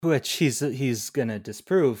which he's gonna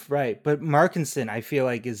disprove, right? But Markinson, I feel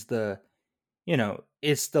like, is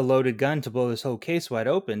it's the loaded gun to blow this whole case wide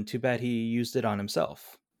open. Too bad he used it on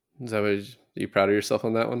himself. Is that what you proud of yourself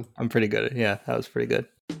on that one? I'm pretty good. Yeah, that was pretty good.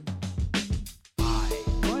 I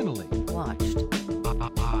finally watched.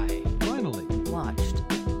 I finally watched.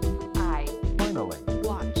 I Finally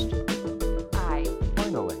watched. I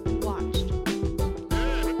finally watched.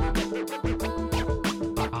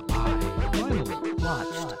 I finally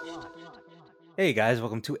watched. Hey guys,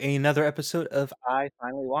 welcome to another episode of I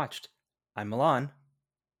Finally Watched. I'm Milan.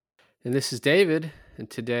 And this is David, and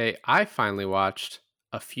today I finally watched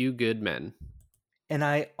A Few Good Men. And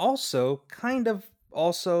I also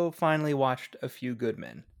finally watched A Few Good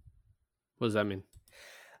Men. What does that mean?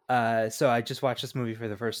 So I just watched this movie for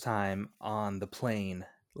the first time on the plane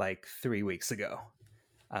like 3 weeks ago.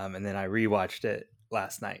 And then I rewatched it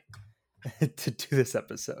last night to do this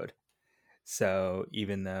episode. So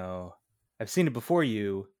even though I've seen it before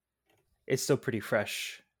you, it's still pretty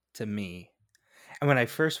fresh to me. And when I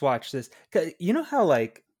first watched this, 'cause you know how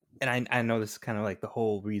and I know this is kind of like the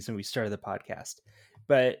whole reason we started the podcast,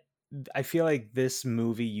 but I feel like this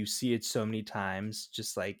movie, you see it so many times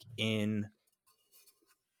just like in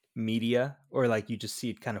media, or like you just see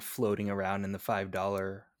it kind of floating around in the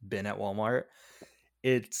 $5 bin at Walmart.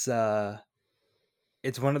 It's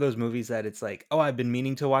one of those movies that it's like, oh, I've been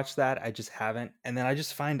meaning to watch that, I just haven't. And then I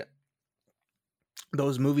just find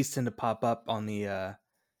those movies tend to pop up on the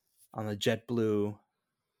JetBlue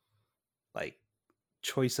like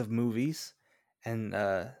choice of movies, and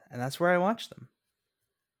that's where I watch them.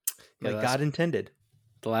 Yeah, Like God intended.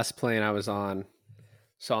 The last plane I was on,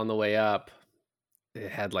 so on the way up, it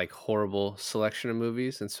had like horrible selection of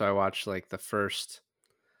movies, and so I watched like the first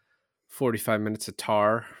 45 minutes of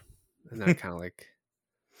Tar, and then I kind of like,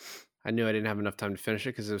 I knew I didn't have enough time to finish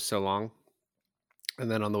it because it was so long. And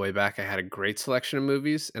then on the way back, I had a great selection of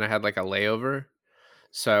movies, and I had like a layover.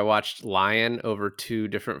 So I watched Lion over 2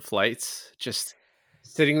 different flights, just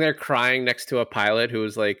sitting there crying next to a pilot who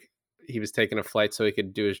was like, he was taking a flight so he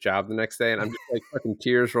could do his job the next day. And I'm just like fucking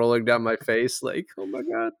tears rolling down my face. Like, oh my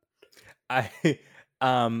God. I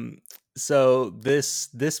so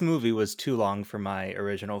this movie was too long for my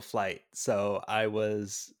original flight. So I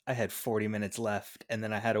had 40 minutes left, and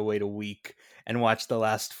then I had to wait a week and watch the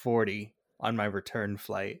last 40 on my return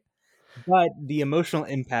flight. But the emotional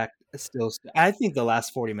impact is still, I think the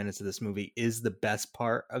last 40 minutes of this movie is the best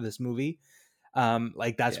part of this movie.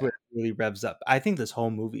 Like that's Yeah. where it really revs up. I think this whole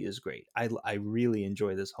movie is great. I really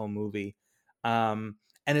enjoy this whole movie. And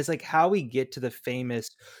it's like how we get to the famous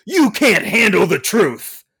 "you can't handle the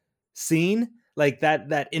truth" scene, like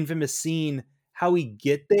that infamous scene. How we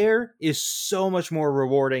get there is so much more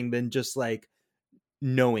rewarding than just like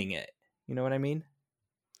knowing it. You know what I mean?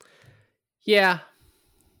 Yeah.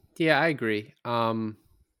 Yeah, I agree. I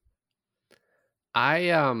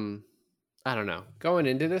don't know. Going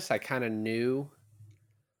into this, I kind of knew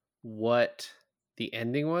what the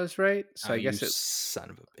ending was, right? So Oh, I guess you it son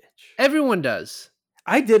of a bitch. everyone does.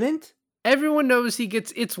 I didn't. Everyone knows he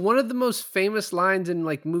gets, it's one of the most famous lines in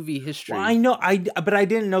like movie history. Well, I know, but I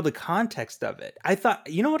didn't know the context of it. I thought,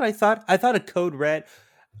 you know what I thought? I thought a code red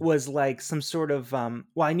was like some sort of well,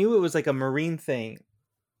 I knew it was like a Marine thing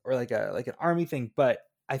or like an Army thing, but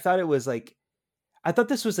I thought it was like, I thought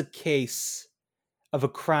this was a case of a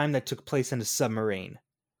crime that took place in a submarine.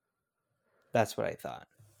 That's what I thought.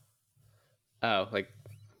 Oh, like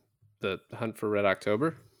the Hunt for Red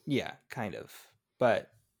October? Yeah, kind of. But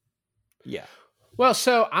yeah. Well,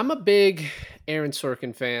 so I'm a big Aaron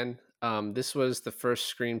Sorkin fan. This was the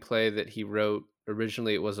first screenplay that he wrote.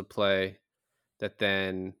 Originally, it was a play that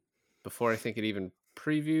then, before I think it even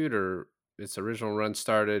previewed or its original run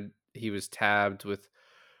started, he was tabbed with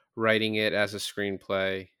writing it as a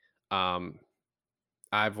screenplay.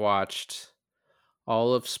 I've watched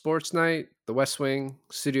all of Sports Night, The West Wing,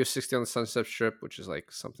 Studio 60 on the Sunset Strip, which is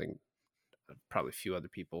like something probably a few other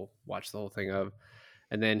people watch the whole thing of.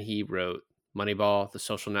 And then he wrote Moneyball, The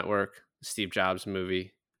Social Network, the Steve Jobs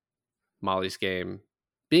movie, Molly's Game,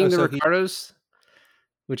 Being the Ricardos,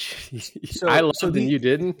 which I loved and you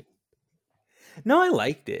didn't. No, I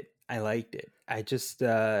liked it. I just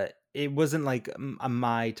it wasn't like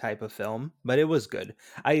my type of film, but it was good.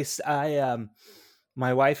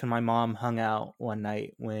 My wife and my mom hung out one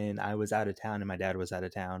night when I was out of town and my dad was out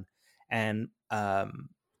of town, and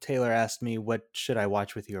Taylor asked me, what should I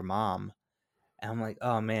watch with your mom? And I'm like,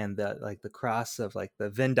 oh man, the cross of like the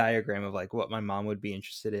Venn diagram of like what my mom would be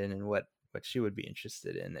interested in and what she would be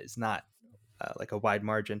interested in is not like a wide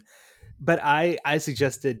margin. But I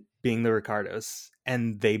suggested Being the Ricardos,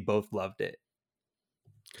 and they both loved it.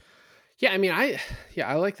 Yeah, I mean, I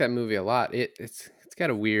like that movie a lot. It's got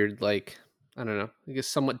a weird, like, I don't know, I guess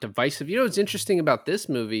somewhat divisive. You know what's interesting about this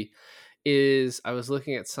movie is I was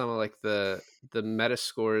looking at some of like the meta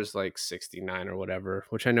scores, like 69 or whatever,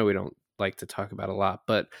 which I know we don't like to talk about a lot,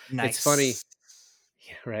 but it's funny. Nice.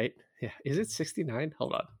 Yeah, right. Yeah, is it 69?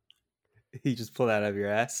 Hold on. You just pulled that out of your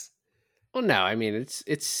ass. Well, no, I mean it's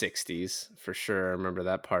 60s for sure. I remember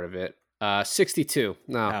that part of it. 62.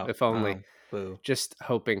 No, Oh, if only. boo. Just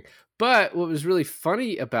hoping. But what was really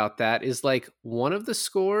funny about that is like one of the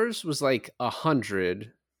scores was like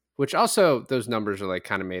 100, which also those numbers are like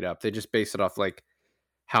kind of made up. They just base it off like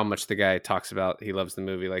how much the guy talks about he loves the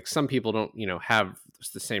movie. Like some people don't, have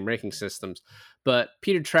the same ranking systems. But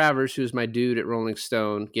Peter Travers, who's my dude at Rolling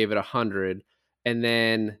Stone, gave it 100, and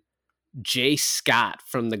then Jay Scott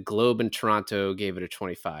from the Globe in Toronto gave it a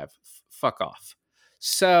 25. Fuck off.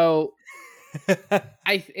 So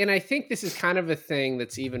I think this is kind of a thing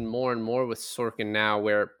that's even more and more with Sorkin now,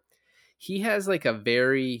 where he has like a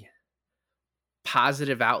very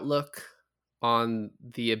positive outlook on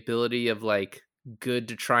the ability of like good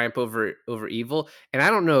to triumph over evil. And I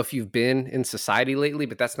don't know if you've been in society lately,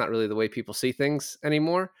 but that's not really the way people see things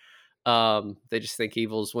anymore. They just think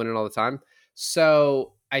evil's winning all the time.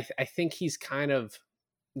 So I think he's kind of,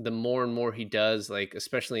 the more and more he does, like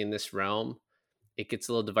especially in this realm, it gets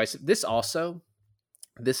a little divisive.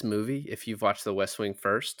 This movie, if you've watched The West Wing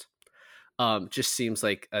first, just seems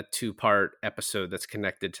like a 2-part episode that's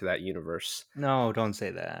connected to that universe. No, don't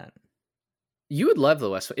say that. You would love The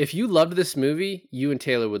West Wing. If you loved this movie, you and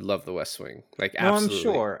Taylor would love The West Wing. Like, No,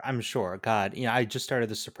 absolutely. I'm sure. God, I just started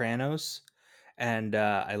The Sopranos, and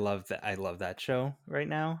I love that. I love that show right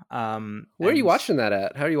now. Where are you And watching that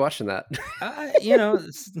at? How are you watching that?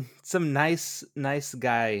 some nice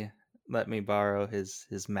guy let me borrow his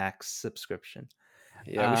Max subscription.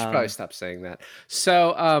 Yeah, we should probably stop saying that.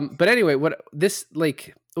 So, but anyway,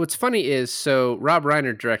 what's funny is, so Rob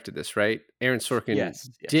Reiner directed this, right? Aaron Sorkin Yes.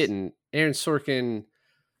 didn't. Aaron Sorkin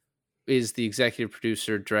is the executive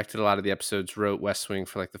producer, directed a lot of the episodes, wrote West Wing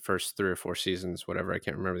for like the first 3 or 4 seasons, whatever. I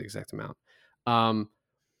can't remember the exact amount.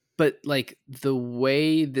 But like the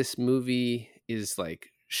way this movie is like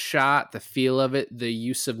shot, the feel of it, the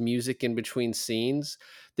use of music in between scenes,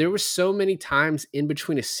 there were so many times in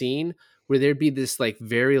between a scene where there'd be this like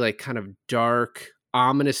very like kind of dark,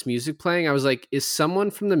 ominous music playing. I was like, is someone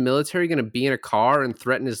from the military going to be in a car and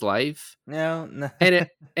threaten his life? No. And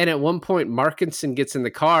at one point, Markinson gets in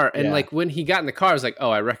the car, and Yeah. like when he got in the car, I was like,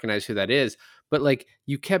 oh, I recognize who that is. But like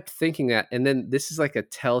you kept thinking that, and then this is like a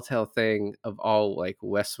telltale thing of all like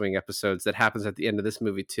West Wing episodes that happens at the end of this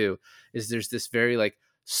movie too, is there's this very like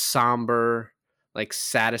somber, like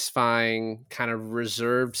satisfying kind of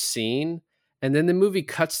reserved scene. And then the movie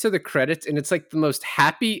cuts to the credits, and it's like the most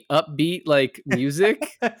happy, upbeat like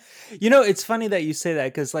music. It's funny that you say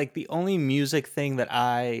that, because like the only music thing that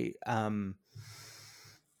I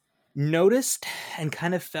noticed and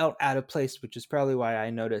kind of felt out of place, which is probably why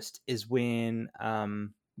I noticed, is when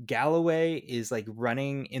Galloway is like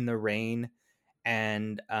running in the rain,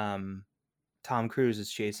 and Tom Cruise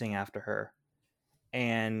is chasing after her,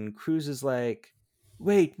 and Cruise is like,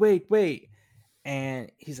 wait,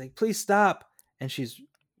 and he's like, please stop, and she's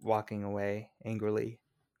walking away angrily.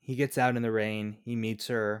 He gets out in the rain, he meets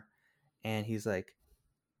her, and he's like,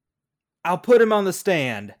 I'll put him on the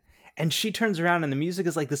stand. And she turns around, and the music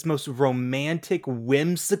is like this most romantic,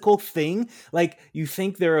 whimsical thing. Like you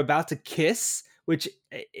think they're about to kiss, which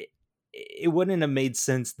it wouldn't have made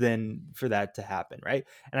sense then for that to happen, right?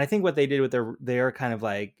 And I think what they did with their kind of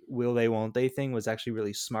like will they, won't they thing was actually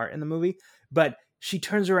really smart in the movie. But she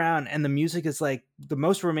turns around, and the music is like the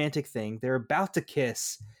most romantic thing. They're about to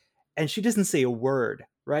kiss, and she doesn't say a word,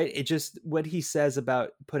 right? It just, what he says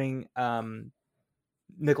about putting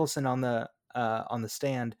Nicholson on the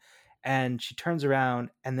stand, and she turns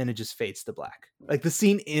around, and then it just fades to black. Like the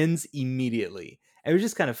scene ends immediately. It was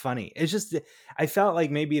just kind of funny. It's just, I felt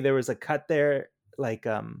like maybe there was a cut there, like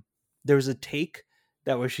there was a take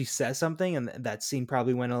that where she says something, and that scene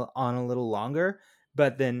probably went on a little longer.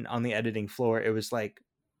 But then on the editing floor, it was like,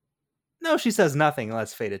 no, she says nothing.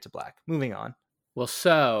 Let's fade it to black. Moving on. Well,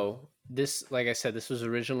 so this, like I said, this was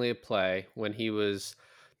originally a play. When he was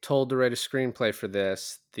told to write a screenplay for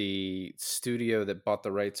this, the studio that bought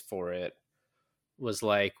the rights for it was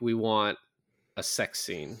like, we want a sex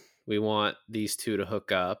scene. We want these two to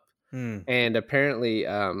hook up. And apparently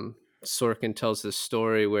Sorkin tells this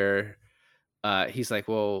story where he's like,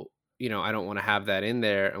 well, I don't want to have that in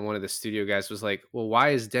there. And one of the studio guys was like, well, why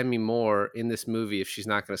is Demi Moore in this movie if she's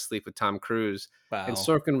not going to sleep with Tom Cruise? Wow. And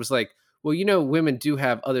Sorkin was like, well, women do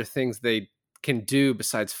have other things they can do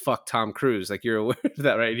besides fuck Tom Cruise. Like, you're aware of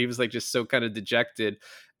that, right? He was like just so kind of dejected.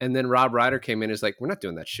 And then Rob Reiner came in and is like, we're not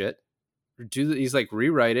doing that shit. He's like,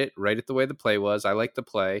 rewrite it, write it the way the play was. I like the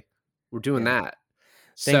play. We're doing Yeah. that.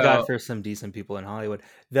 Thank God So for some decent people in Hollywood.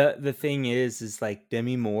 The thing is like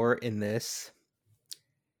Demi Moore in this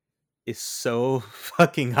is so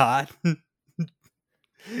fucking hot.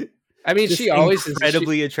 I mean, Just she always is.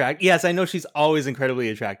 incredibly attractive. Yes, I know she's always incredibly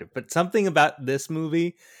attractive, but something about this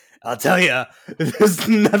movie, I'll tell you, there's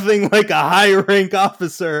nothing like a high rank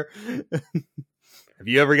officer. Have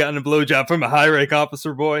you ever gotten a blowjob from a high rank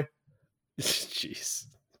officer, boy? Jeez.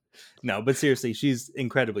 No, but seriously, she's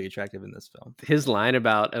incredibly attractive in this film. His line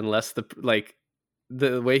about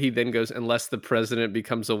the way he then goes, unless the president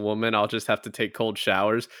becomes a woman, I'll just have to take cold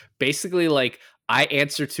showers. Basically, like, I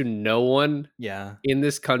answer to no one Yeah. in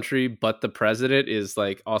this country but the president is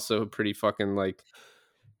like also a pretty fucking like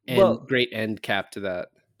great end cap to that.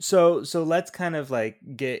 So let's kind of like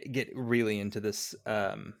get really into this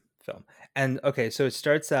film. And okay, so it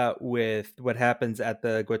starts out with what happens at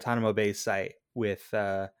the Guantanamo Bay site with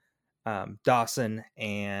Dawson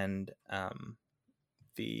and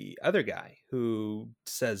the other guy who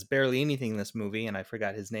says barely anything in this movie, and I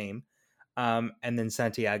forgot his name. And then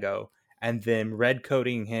Santiago, and then red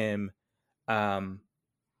coating him. And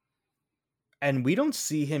we don't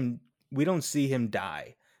see him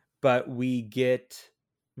die, but we get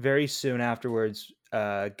very soon afterwards,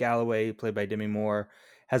 Galloway, played by Demi Moore,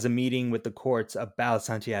 has a meeting with the courts about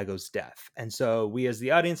Santiago's death. And so we as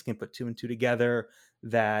the audience can put two and two together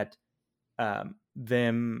that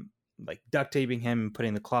them like duct taping him and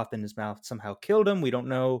putting the cloth in his mouth somehow killed him. We don't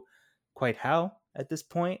know quite how at this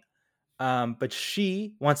point. But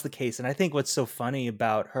she wants the case. And I think what's so funny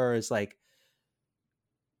about her is like,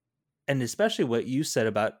 and especially what you said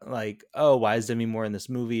about like, oh, why is Demi Moore in this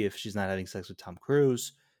movie if she's not having sex with Tom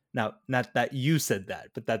Cruise? Now, not that you said that,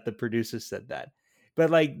 but that the producers said that. But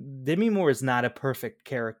like, Demi Moore is not a perfect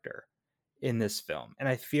character in this film. And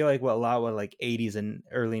I feel like what a lot of like 80s and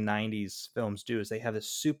early 90s films do is they have this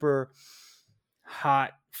super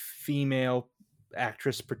hot female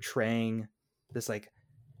actress portraying this like,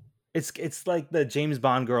 it's like the James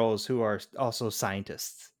Bond girls who are also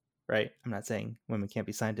scientists, right? I'm not saying women can't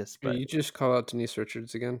be scientists, but You just call out Denise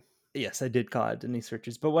Richards again. yes, I did call out Denise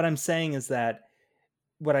Richards. But what I'm saying is that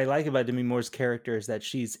what I like about Demi Moore's character is that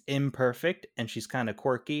she's imperfect and she's kind of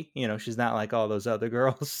quirky. You know, she's not like all those other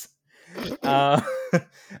girls. But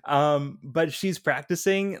she's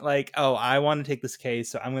practicing like, oh, I want to take this case,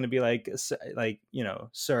 so I'm going to be like, you know,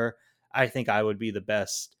 sir, I think I would be the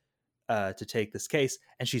best to take this case.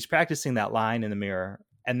 And she's practicing that line in the mirror.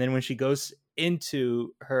 And then when she goes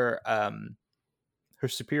into her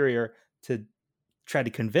superior to try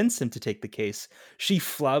to convince him to take the case, she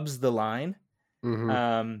flubs the line.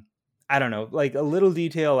 I don't know, like a little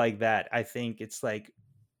detail like that. I think it's like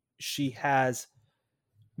she has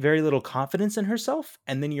very little confidence in herself,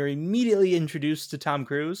 and then you're immediately introduced to Tom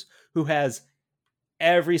Cruise, who has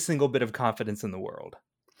every single bit of confidence in the world.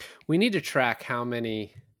 We need to track how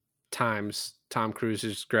many times Tom Cruise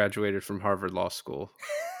has graduated from Harvard Law School.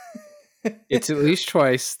 It's at least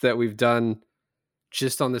twice that we've done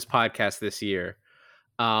just on this podcast this year.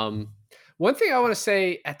 One thing I want to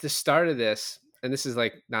say at the start of this, and this is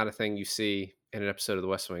like not a thing you see in an episode of The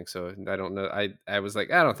West Wing, so I don't know. I was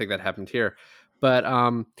like, I don't think that happened here, but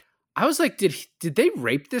I was like, did they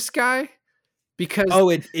rape this guy?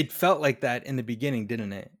 Because it felt like that in the beginning,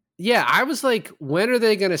 didn't it? Yeah, I was like, when are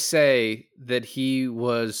they going to say that he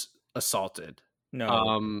was assaulted?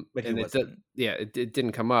 No, but he wasn't. It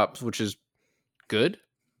didn't come up, which is good.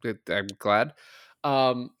 I'm glad.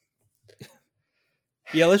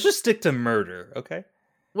 Yeah, let's just stick to murder, okay?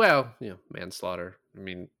 Well, you know, manslaughter. I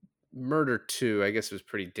mean, murder too, I guess was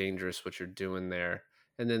pretty dangerous what you're doing there.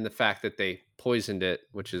 And then the fact that they poisoned it,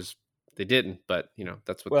 which is they didn't, but you know,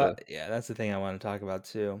 that's what yeah, that's the thing I want to talk about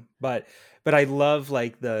too. But I love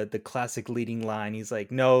like the classic leading line. He's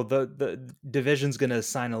like, no, the division's gonna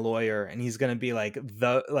assign a lawyer, and he's gonna be like,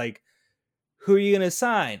 who are you gonna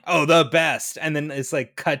assign? Oh, the best. And then it's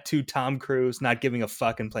like cut to Tom Cruise not giving a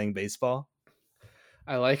fuck and playing baseball.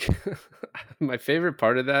 I like my favorite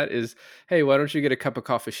part of that is, hey, why don't you get a cup of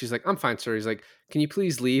coffee? She's like, I'm fine, sir. He's like, can you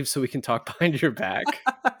please leave so we can talk behind your back?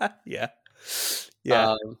 Yeah.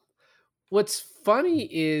 What's funny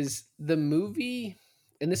is the movie,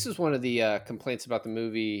 and this is one of the complaints about the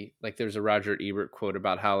movie. Like, there's a Roger Ebert quote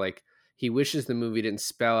about how like he wishes the movie didn't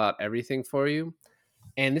spell out everything for you.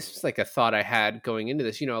 And this was like a thought I had going into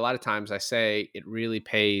this. You know, a lot of times I say it really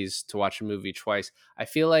pays to watch a movie twice. I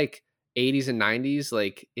feel like 80s and 90s,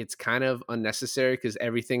 like it's kind of unnecessary because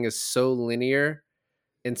everything is so linear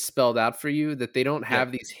and spelled out for you, that they don't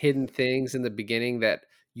have these hidden things in the beginning that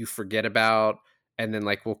you forget about and then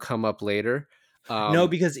like will come up later. No,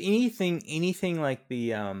 because anything like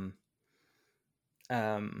the um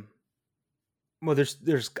well,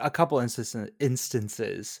 there's a couple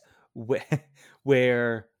instances where,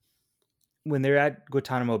 where when they're at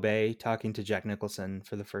Guantanamo Bay talking to Jack Nicholson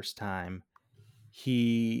for the first time,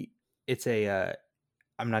 it's a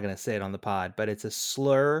I'm not going to say it on the pod, but it's a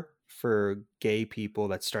slur for gay people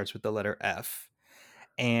that starts with the letter F.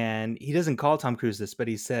 And he doesn't call Tom Cruise this, but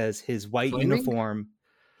he says his white Flaming? uniform.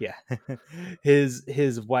 Yeah.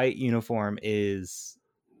 his white uniform is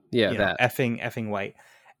that. effing white.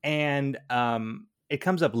 And it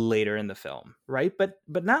comes up later in the film, right? But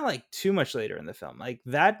not like too much later in the film. Like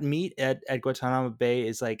that meet at Guantanamo Bay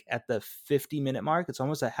is like at the 50-minute mark. It's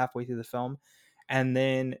almost at halfway through the film. And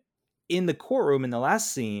then in the courtroom in the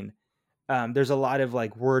last scene, there's a lot of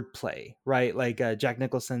like wordplay, right? Like Jack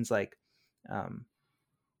Nicholson's like,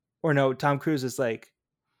 or no, Tom Cruise is like,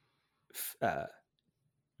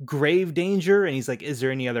 grave danger, and he's like, is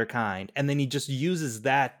there any other kind? And then he just uses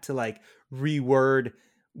that to like reword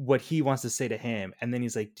what he wants to say to him. And then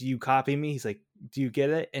he's like, do you copy me? He's like, do you get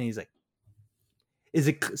it? And he's like, is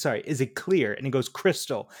it clear? And he goes,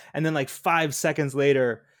 crystal. And then like 5 seconds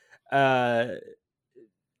later,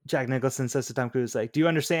 Jack Nicholson says to Tom Cruise, like, do you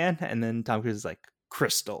understand? And then Tom Cruise is like,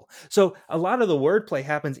 crystal. So a lot of the wordplay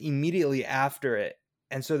happens immediately after it.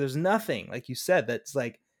 And so there's nothing, like you said, that's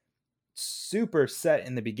like super set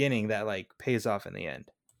in the beginning that like pays off in the end.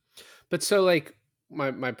 But so like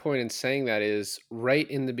my point in saying that is, right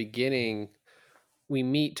in the beginning, we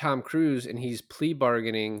meet Tom Cruise and he's plea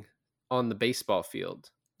bargaining on the baseball field.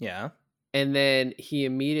 Yeah. And then he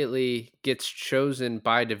immediately gets chosen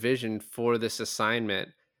by division for this assignment.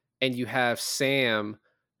 And you have Sam,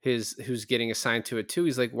 who's getting assigned to it too.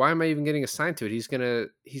 He's like, why am I even getting assigned to it? He's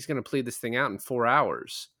gonna plead this thing out in 4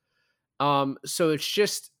 hours. So it's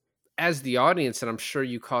just, as the audience, and I'm sure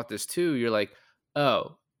you caught this too, you're like,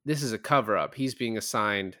 oh, this is a cover up. He's being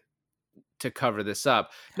assigned to cover this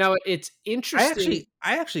up. Now it's interesting.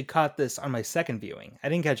 I actually caught this on my second viewing. I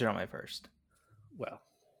didn't catch it on my first. Well,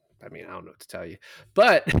 I mean, I don't know what to tell you,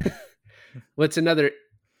 but what's another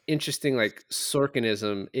interesting like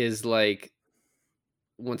Sorkinism is like,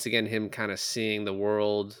 once again, him kind of seeing the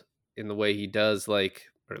world in the way he does, like,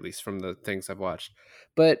 or at least from the things I've watched.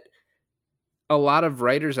 But a lot of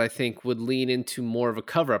writers, I think, would lean into more of a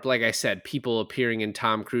cover up. Like I said, people appearing in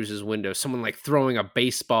Tom Cruise's window, someone like throwing a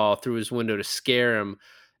baseball through his window to scare him.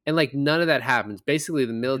 And like none of that happens. Basically,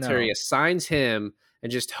 the military assigns him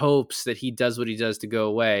and just hopes that he does what he does to go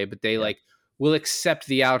away. But they like will accept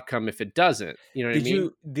the outcome if it doesn't. You know what I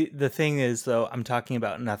mean? The thing is, though, I'm talking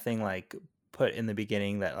about nothing like put in the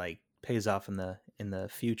beginning that like pays off in the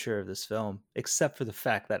future of this film, except for the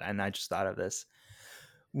fact that, and I just thought of this,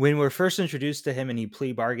 when we're first introduced to him and he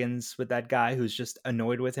plea bargains with that guy who's just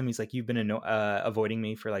annoyed with him. He's like, you've been avoiding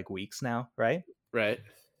me for like weeks now, right? Right.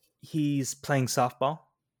 He's playing softball.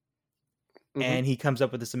 Mm-hmm. And he comes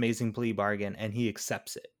up with this amazing plea bargain and he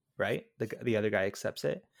accepts it, right? The other guy accepts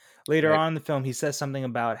it. Later on in the film, he says something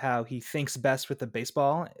about how he thinks best with a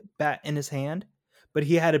baseball bat in his hand, but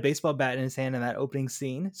he had a baseball bat in his hand in that opening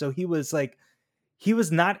scene. So he was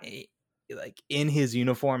not like in his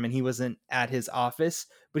uniform and he wasn't at his office,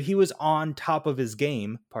 but he was on top of his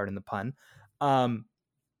game, pardon the pun,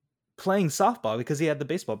 playing softball because he had the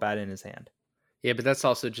baseball bat in his hand. Yeah, but that's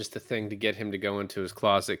also just a thing to get him to go into his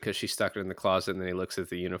closet because she stuck it in the closet and then he looks at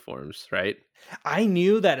the uniforms, right? I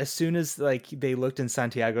knew that as soon as like they looked in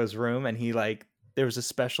Santiago's room and he like, there was a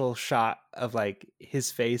special shot of like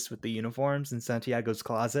his face with the uniforms in Santiago's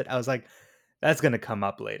closet. I was like, that's going to come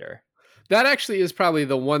up later. That actually is probably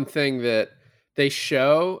the one thing that they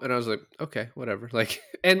show. And I was like, okay, whatever. Like,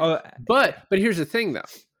 and, but here's the thing though.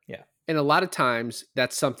 Yeah. And a lot of times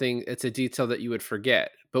that's something, it's a detail that you would forget.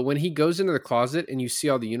 But when he goes into the closet and you see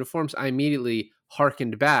all the uniforms, I immediately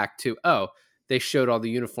hearkened back to, oh, they showed all the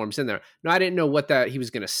uniforms in there. Now, I didn't know what he was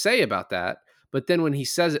going to say about that. But then when he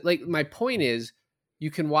says it, like, my point is,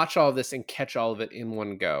 you can watch all of this and catch all of it in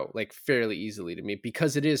one go, like fairly easily to me,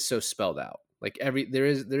 because it is so spelled out. Like there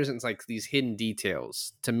isn't like these hidden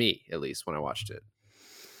details, to me, at least when I watched it.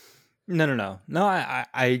 No.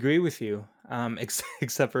 I agree with you.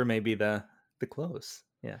 Except for maybe the clothes.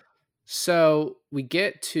 Yeah. So we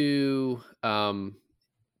get to Tom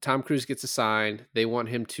Cruise gets assigned. They want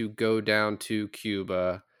him to go down to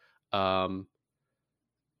Cuba. And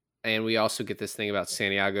we also get this thing about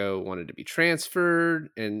Santiago wanted to be transferred.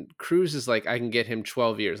 And Cruise is like, I can get him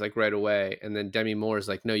 12 years, like right away. And then Demi Moore is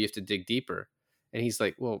like, no, you have to dig deeper. And he's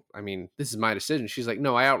like, well, I mean, this is my decision. She's like,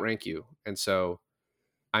 no, I outrank you. And so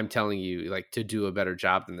I'm telling you, like, to do a better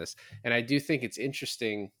job than this. And I do think it's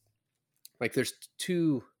interesting. Like,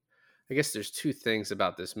 I guess there's two things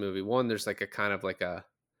about this movie. One, there's like a kind of like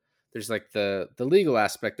there's like the legal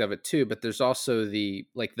aspect of it too, but there's also the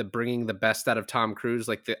bringing the best out of Tom Cruise,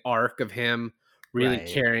 like the arc of him really Right.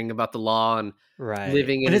 caring about the law and Right.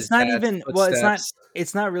 living in And his it's not dad's even footsteps.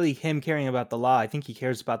 it's not really him caring about the law. I think he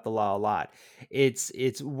cares about the law a lot.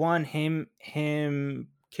 It's one him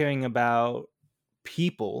caring about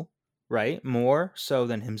people, right? More so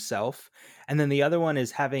than himself. And then the other one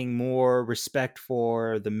is having more respect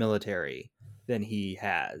for the military than he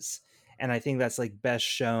has. And I think that's like best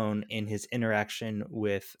shown in his interaction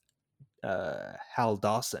with Hal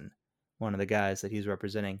Dawson, one of the guys that he's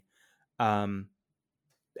representing. Um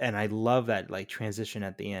and I love that like transition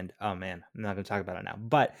at the end. Oh man, I'm not gonna talk about it now.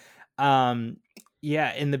 But um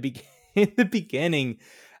yeah, in the in the beginning,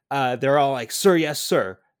 they're all like, "Sir, yes,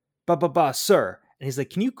 sir. Ba, sir." And he's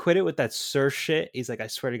like, "Can you quit it with that sir shit?" He's like, "I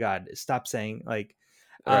swear to God, stop saying like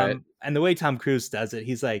Right. and the way Tom Cruise does it,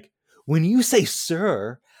 he's like, "When you say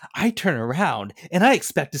sir, I turn around and I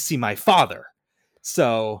expect to see my father."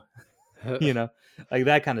 So, you know, like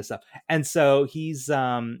that kind of stuff. And so he's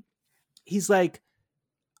like,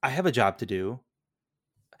 "I have a job to do."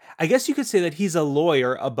 I guess you could say that he's a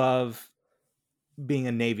lawyer above being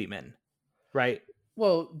a Navyman, right?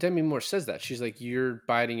 Well, Demi Moore says that. She's like, you're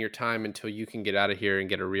biding your time until you can get out of here and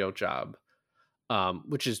get a real job,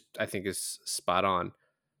 which is, I think, is spot on.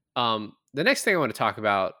 The next thing I want to talk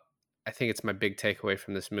about, I think it's my big takeaway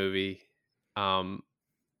from this movie.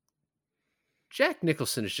 Jack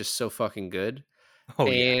Nicholson is just so fucking good. Oh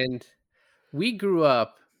yeah, And we grew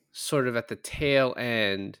up sort of at the tail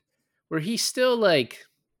end where he's still like,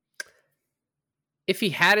 if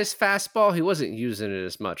he had his fastball, he wasn't using it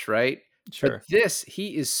as much, right? sure. But this,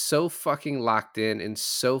 he is so fucking locked in and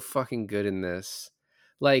so fucking good in this.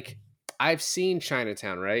 Like, I've seen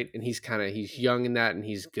Chinatown, right? And he's young in that and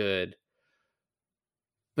he's good.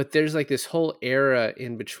 But there's like this whole era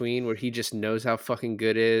in between where he just knows how fucking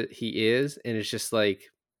good he is. And it's just like,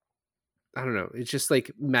 I don't know. It's just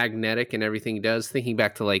like magnetic and everything he does. Thinking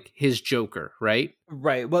back to like his Joker, right?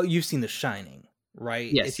 Right. Well, you've seen The Shining, right?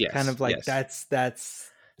 Yes, It's kind yes, of like yes. that's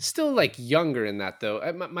Still like younger in that though.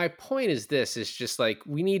 My point is this: is just like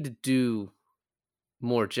we need to do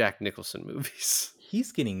more Jack Nicholson movies.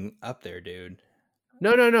 he's getting up there, dude.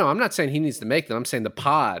 No, no, no. I'm not saying he needs to make them. I'm saying the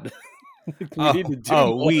pod. We Oh, need to do more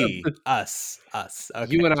of we, them. us.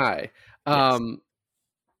 Okay. You and I. Yes.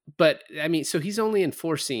 But I mean, so he's only in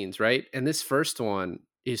 4 scenes, right? And this first one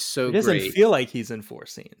is so It doesn't great. feel like he's in 4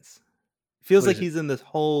 scenes. It feels What like is it? he's in this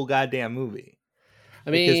whole goddamn movie. I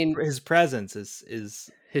Like mean, his presence is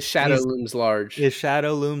his shadow he's looms large. his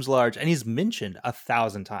shadow looms large, and he's mentioned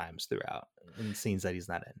 1,000 times throughout in scenes that he's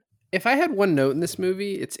not in. If I had one note in this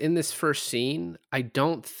movie, it's in this first scene. I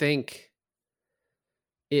don't think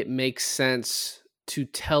it makes sense to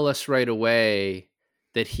tell us right away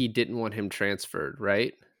that he didn't want him transferred,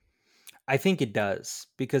 right? I think it does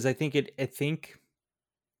because I think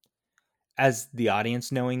as the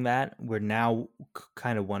audience knowing that, we're now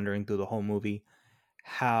kind of wondering through the whole movie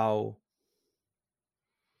how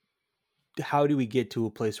do we get to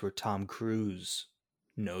a place where Tom Cruise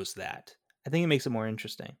knows that? I think it makes it more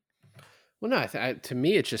interesting. Well, no, to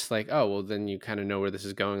me, it's just like, oh, well, then you kind of know where this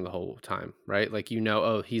is going the whole time, right? Like,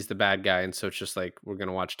 oh, he's the bad guy. And so it's just like, we're going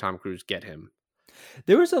to watch Tom Cruise get him.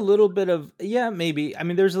 There was a little bit of maybe. I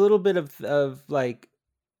mean, there's a little bit of like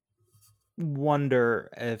wonder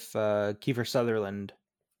if Kiefer Sutherland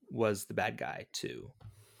was the bad guy too.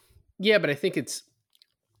 Yeah, but I think it's,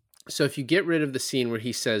 so if you get rid of the scene where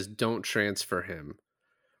he says, don't transfer him,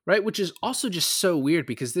 right? Which is also just so weird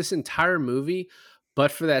because this entire movie,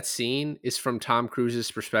 but for that scene, is from Tom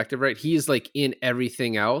Cruise's perspective, right? He is like in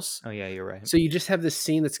everything else. Oh yeah, you're right. So you just have this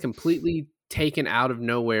scene that's completely taken out of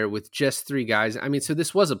nowhere with just 3 guys. I mean, so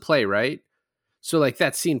this was a play, right? So like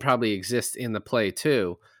that scene probably exists in the play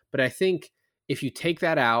too. But I think if you take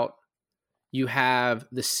that out, you have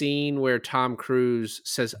the scene where Tom Cruise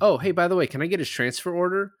says, oh, hey, by the way, can I get his transfer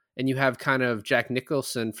order? And you have kind of Jack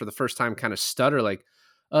Nicholson for the first time kind of stutter like,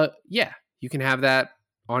 yeah, you can have that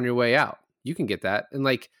on your way out. You can get that. And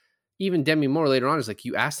like even Demi Moore later on is like,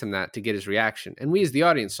 you asked him that to get his reaction. And we as the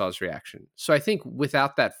audience saw his reaction. So I think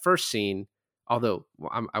without that first scene, although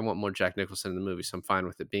I want more Jack Nicholson in the movie, so I'm fine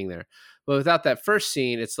with it being there. But without that first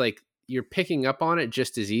scene, it's like you're picking up on it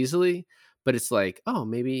just as easily. But it's like, oh,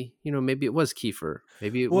 maybe it was Kiefer.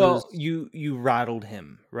 Maybe it was. You rattled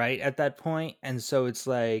him right at that point, and so it's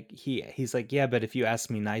like he's like, yeah, but if you ask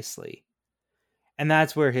me nicely, and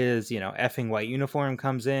that's where his effing white uniform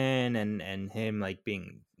comes in, and him like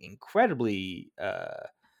being incredibly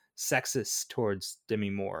sexist towards Demi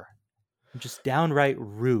Moore, just downright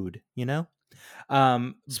rude,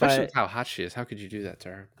 Especially but with how hot she is. How could you do that to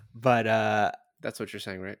her? but That's what you're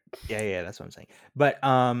saying, right? yeah, that's what I'm saying. But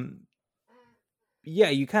yeah,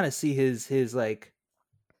 you kind of see his like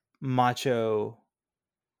macho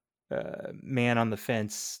man on the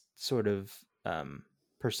fence sort of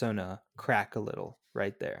persona crack a little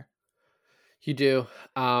right there. You do.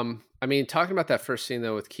 I mean, talking about that first scene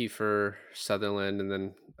though with Kiefer Sutherland and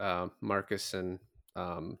then Marcus and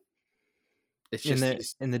it's In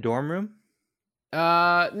just the dorm room?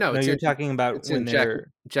 no, No, it's you're talking about it's when in Jack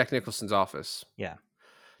they're Jack Nicholson's office. yeah.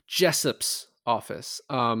 Jessup's office.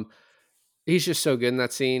 He's just so good in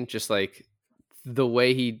that scene. Just like the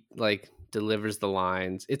way he like delivers the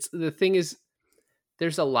lines. It's the thing is,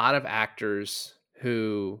 there's a lot of actors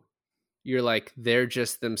who you're like they're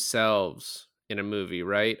just themselves in a movie,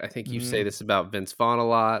 right? I think you say this about Vince Vaughn a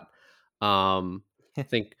lot. I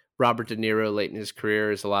think Robert De Niro late in his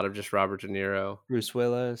career is a lot of just Robert De Niro. Bruce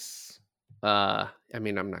Willis. I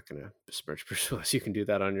mean, I'm not gonna disparage Bruce Willis. You can do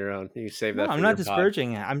that on your own. You save that. No, for I'm not your pod.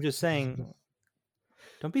 disparaging it. I'm just saying,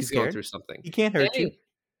 don't be He's going scared. through something. He can't hurt you.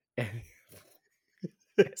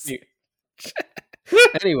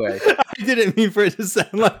 Anyway, I didn't mean for it to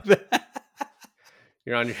sound like that.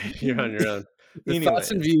 you're on your own. The Anyways.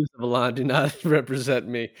 thoughts and views of Alon do not represent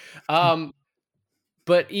me.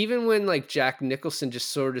 But even when like Jack Nicholson just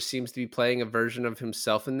sort of seems to be playing a version of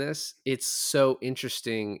himself in this, it's so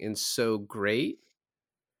interesting and so great,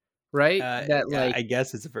 right? That yeah, like I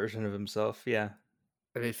guess it's a version of himself. Yeah,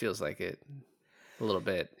 I mean, it feels like it a little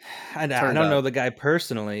bit. I Turned don't know up. the guy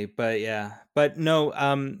personally, but yeah. But no,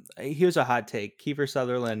 here's a hot take. Kiefer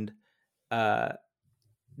Sutherland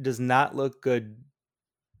does not look good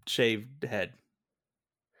shaved head.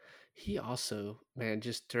 He also, man,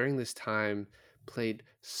 just during this time played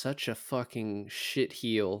such a fucking shit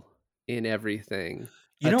heel in everything.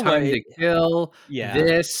 You know Time what? to Kill. Yeah.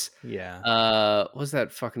 This. Yeah. What's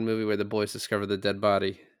that fucking movie where the boys discover the dead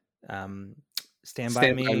body? Stand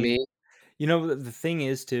by Me. You know, the thing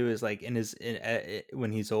is too is like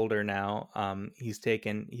when he's older now, he's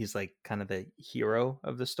like kind of the hero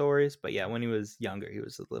of the stories. But yeah, when he was younger, he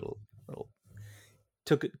was a little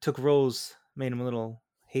took roles, made him a little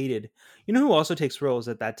hated. You know who also takes roles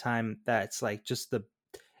at that time that's like just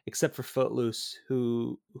except for Footloose,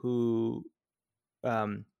 who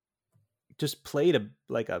just played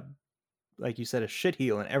like you said, a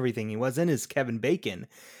shitheel and everything he was in, is Kevin Bacon.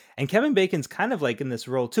 And Kevin Bacon's kind of like in this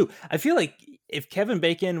role too. I feel like if Kevin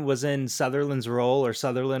Bacon was in Sutherland's role or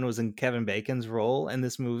Sutherland was in Kevin Bacon's role in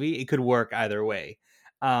this movie, it could work either way.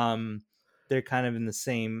 They're kind of in the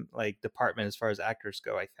same like department as far as actors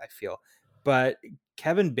go, I feel. But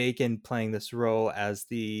Kevin Bacon playing this role as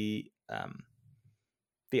the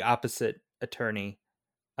opposite attorney,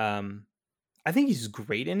 I think he's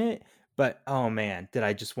great in it. But oh man, did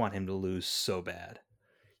I just want him to lose so bad.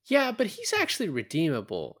 Yeah, but he's actually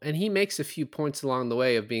redeemable, and he makes a few points along the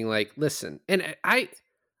way of being like, listen, and I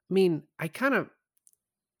mean, I kind of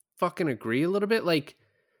fucking agree a little bit. Like,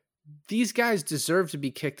 these guys deserve to be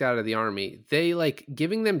kicked out of the army. They like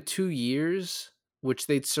giving them 2 years, which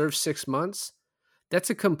they'd serve 6 months. That's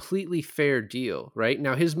a completely fair deal, right?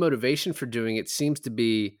 Now, his motivation for doing it seems to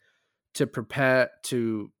be to protect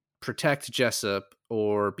Jessup,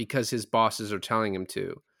 or because his bosses are telling him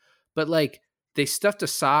to. But like, they stuffed a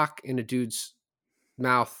sock in a dude's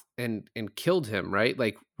mouth and killed him, right?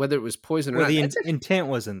 Like, whether it was poison or not. The intent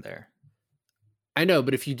wasn't there. I know,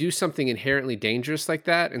 but if you do something inherently dangerous like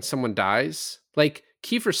that and someone dies, like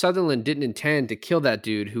Kiefer Sutherland didn't intend to kill that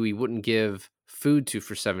dude who he wouldn't give food to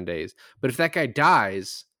for 7 days. But if that guy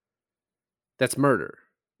dies, that's murder.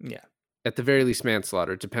 Yeah. At the very least,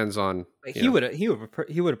 manslaughter. It depends on. He would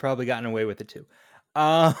have probably gotten away with it too.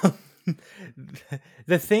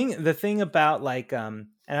 The thing about like and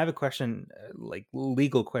I have a question, like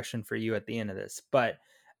legal question for you at the end of this, but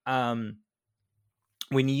when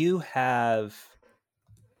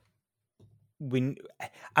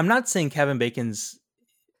I'm not saying Kevin Bacon's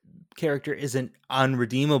character isn't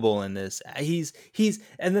unredeemable in this. He's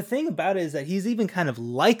and the thing about it is that he's even kind of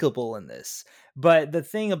likable in this. But the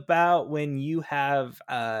thing about when you have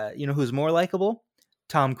who's more likable?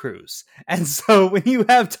 Tom Cruise. And so when you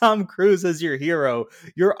have Tom Cruise as your hero,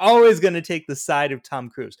 you're always going to take the side of Tom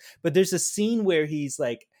Cruise. But there's a scene where he's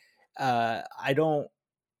like, I don't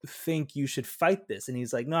think you should fight this. And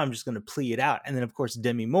he's like, no, I'm just going to plea it out. And then of course,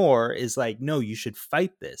 Demi Moore is like, no, you should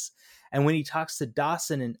fight this. And when he talks to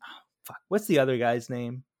Dawson and what's the other guy's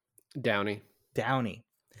name? Downey.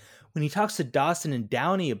 When he talks to Dawson and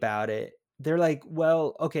Downey about it, they're like,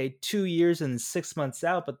 well, okay, 2 years and 6 months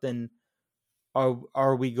out, but then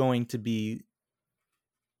are we going to be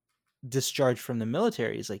discharged from the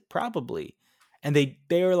military? He's like, probably. And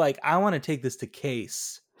they were like, I want to take this to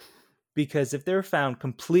case, because if they're found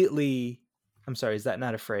completely, I'm sorry, is that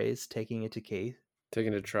not a phrase? Taking it to case?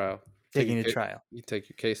 Taking it to trial. Taking it to trial. You take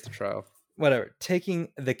your case to trial. Whatever. Taking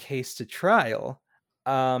the case to trial.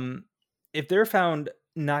 If they're found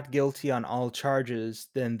not guilty on all charges,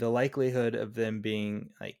 then the likelihood of them being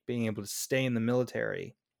able to stay in the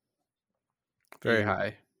military Very is-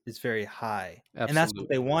 high. is very high. Absolutely. And that's what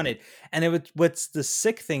they wanted. And what's the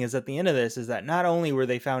sick thing is, at the end of this, is that not only were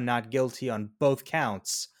they found not guilty on both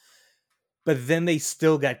counts, but then they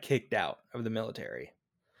still got kicked out of the military.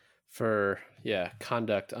 For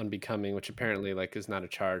conduct unbecoming, which apparently like is not a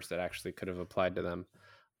charge that actually could have applied to them.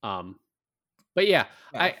 But yeah,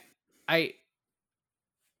 Yeah. I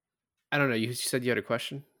don't know. You said you had a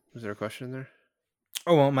question. Was there a question in there?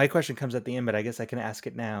 Oh, well, my question comes at the end, but I guess I can ask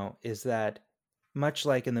it now. Is that, much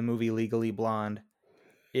like in the movie Legally Blonde,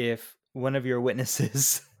 if one of your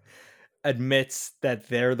witnesses admits that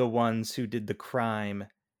they're the ones who did the crime,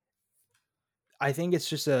 I think it's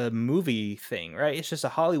just a movie thing, right? It's just a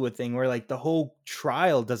Hollywood thing where like the whole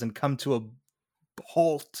trial doesn't come to a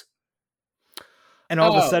halt. And all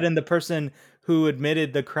of a Oh. sudden the person who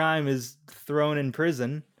admitted the crime is thrown in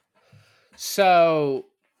prison. So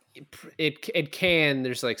it can,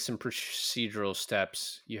 there's like some procedural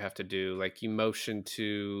steps you have to do. Like you make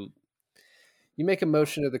a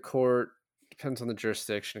motion to the court, depends on the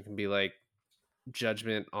jurisdiction. It can be like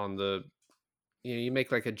judgment on the, you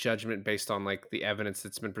make like a judgment based on like the evidence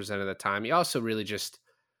that's been presented at the time. You also really just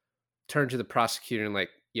turn to the prosecutor and like,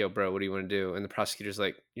 yo, bro, what do you want to do? And the prosecutor's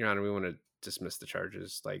like, Your Honor, we want to dismiss the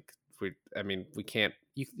charges. Like, we can't.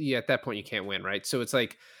 At that point, you can't win, right? So it's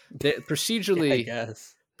like procedurally, I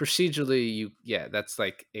guess. That's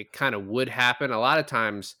like it kind of would happen. A lot of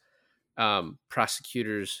times,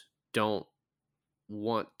 prosecutors don't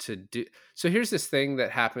want to do. So here's this thing that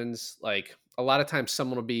happens. Like a lot of times,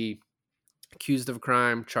 someone will be accused of a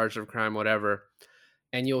crime, charged of a crime, whatever,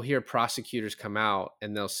 and you'll hear prosecutors come out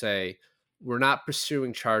and they'll say, we're not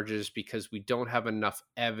pursuing charges because we don't have enough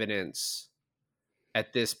evidence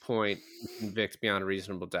at this point to convict beyond a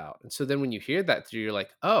reasonable doubt. And so then when you hear that, you're like,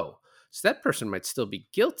 oh, so that person might still be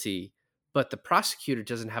guilty, but the prosecutor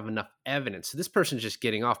doesn't have enough evidence. So this person's just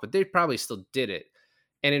getting off, but they probably still did it.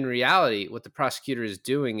 And in reality, what the prosecutor is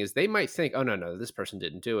doing is they might think, oh, no, this person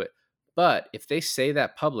didn't do it. But if they say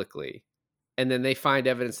that publicly, and then they find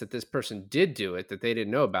evidence that this person did do it that they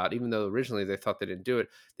didn't know about, even though originally they thought they didn't do it,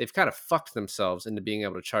 they've kind of fucked themselves into being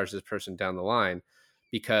able to charge this person down the line,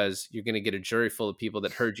 because you're going to get a jury full of people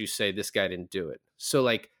that heard you say this guy didn't do it. So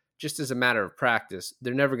like, just as a matter of practice,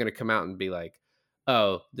 they're never going to come out and be like,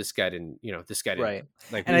 oh, this guy didn't, Right.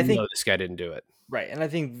 Like, And we I think- know this guy didn't do it. Right. And I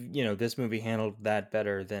think, this movie handled that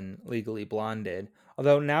better than Legally Blonde did.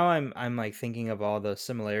 Although now I'm like thinking of all the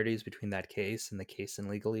similarities between that case and the case in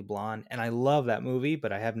Legally Blonde. And I love that movie,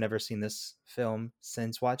 but I have never seen this film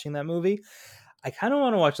since watching that movie. I kind of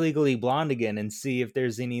want to watch Legally Blonde again and see if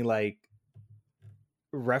there's any like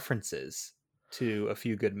references to A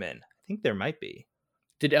Few Good Men. I think there might be.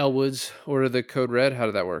 Did Elle Woods order the code red? How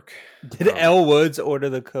did that work? Did Elle Woods order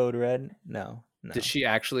the code red? No. Did she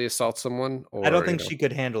actually assault someone? Or, I don't think she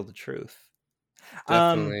could handle the truth.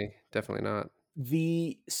 Definitely not.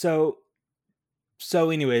 So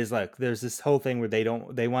anyways, like there's this whole thing where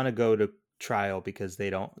they want to go to trial because they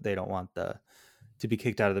don't want to be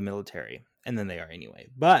kicked out of the military, and then they are anyway.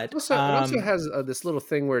 But It also has this little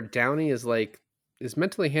thing where Downey is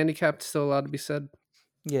mentally handicapped still allowed to be said?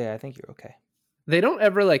 yeah, I think you're okay. They don't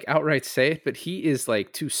ever like outright say it, but he is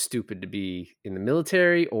like too stupid to be in the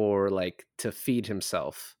military or like to feed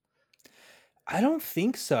himself. I don't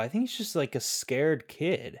think so. I think he's just like a scared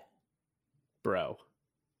kid. Bro.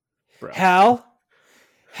 Hal,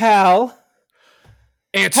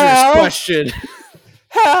 Answer Hal? this question.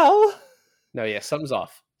 Hal. No, yeah, something's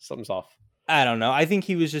off. I don't know. I think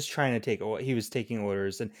he was just trying to he was taking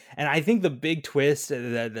orders, and I think the big twist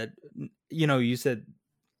that you said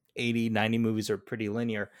 80, 90 movies are pretty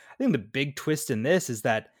linear. I think the big twist in this is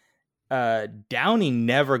that Downey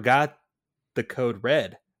never got the code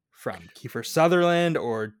red from Kiefer Sutherland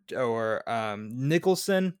or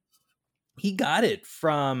Nicholson. He got it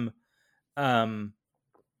from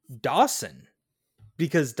Dawson,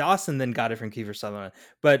 because Dawson then got it from Kiefer Sutherland,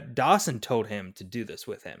 but Dawson told him to do this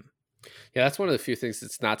with him. Yeah, that's one of the few things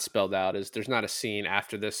that's not spelled out, is there's not a scene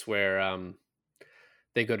after this where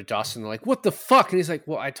they go to Dawson, they're like, what the fuck? And he's like,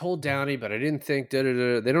 well, I told Downey, but I didn't think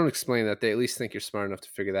da-da-da. They don't explain that. They at least think you're smart enough to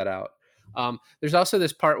figure that out. There's also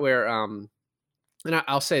this part where, and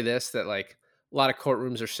I'll say this, that like a lot of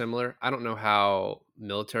courtrooms are similar. I don't know how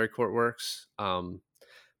military court works.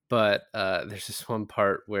 But there's this one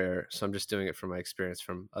part where, so I'm just doing it from my experience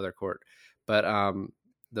from other court, but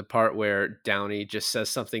the part where Downey just says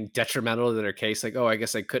something detrimental to their case, like, oh, I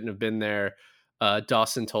guess I couldn't have been there.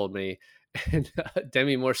 Dawson told me. And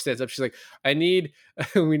Demi Moore stands up. She's like,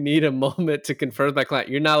 we need a moment to confer with my client.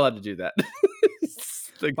 You're not allowed to do that.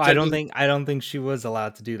 Like, Well, I don't think she was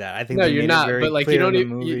allowed to do that. I think no, they you're made it not. very But like, clear you in don't, the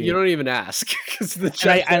even, movie. you don't even ask because the And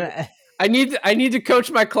judge. I need to coach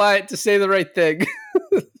my client to say the right thing.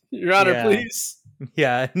 Your Honor, Yeah. please.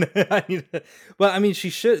 Yeah, well, I mean,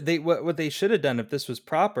 she should. What they should have done if this was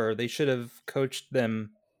proper, they should have coached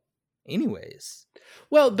them, anyways.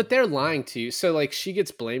 Well, but they're lying to you. So like she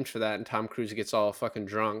gets blamed for that and Tom Cruise gets all fucking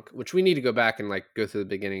drunk, which we need to go back and like go through the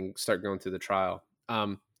beginning, start going through the trial.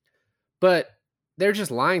 But they're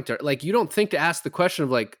just lying to her. Like you don't think to ask the question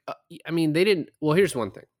of like, I mean, they didn't. Well, here's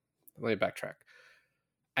one thing. Let me backtrack.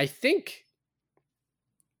 I think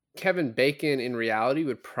Kevin Bacon in reality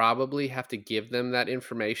would probably have to give them that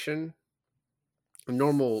information. A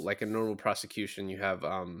normal prosecution, you have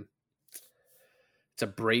it's a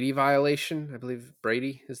Brady violation. I believe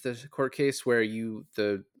Brady is the court case where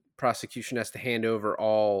the prosecution has to hand over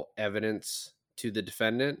all evidence to the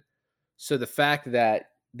defendant. So the fact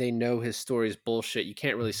that they know his story is bullshit, you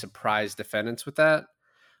can't really surprise defendants with that.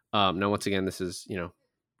 Now, once again, this is,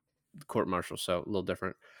 court martial, so a little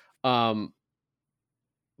different.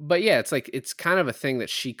 But yeah, it's kind of a thing that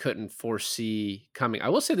she couldn't foresee coming. I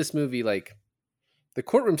will say this movie, like the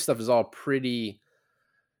courtroom stuff is all pretty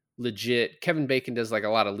legit. Kevin Bacon does like a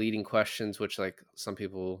lot of leading questions, which like some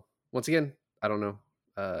people, once again, I don't know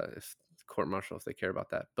if court martial, if they care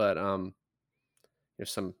about that, but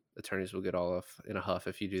some attorneys will get all of in a huff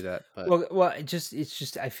if you do that. But Well, it's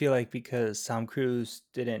just I feel like because Tom Cruise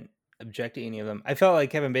didn't object to any of them, I felt like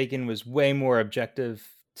Kevin Bacon was way more objective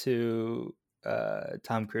to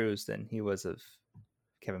Tom Cruise than he was of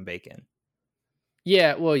Kevin Bacon.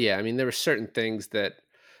 yeah, well, yeah, I mean, there were certain things that,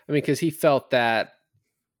 I mean, because he felt that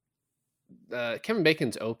Kevin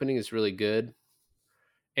Bacon's opening is really good,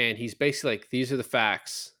 and he's basically like, these are the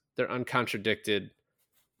facts, they're uncontradicted.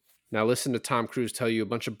 Now listen to Tom Cruise tell you a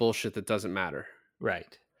bunch of bullshit that doesn't matter.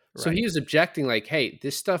 Right. So he was objecting like, hey,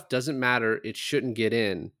 this stuff doesn't matter, it shouldn't get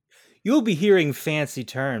in. You'll be hearing fancy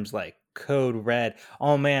terms like code red.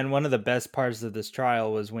 Oh man, one of the best parts of this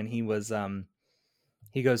trial was when he was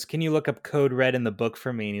he goes, "Can you look up code red in the book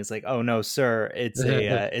for me?" And he's like, "Oh no, sir, it's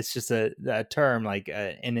it's just a term, like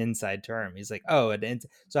an inside term." He's like, "Oh,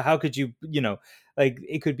 so how could you, like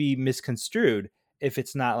it could be misconstrued if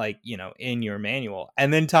it's not like, in your manual."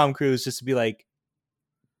 And then Tom Cruise just to be like,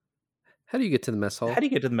 how do you get to the mess hall? "How do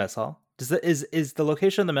you get to the mess hall? Is the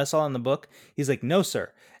location of the mess hall in the book?" He's like, "No,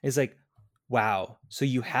 sir." He's like, "Wow, so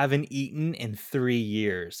you haven't eaten in 3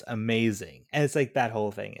 years. Amazing." And it's like that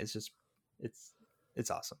whole thing is just it's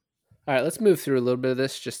awesome. All right, let's move through a little bit of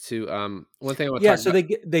this just to one thing I want to Yeah, talk so about.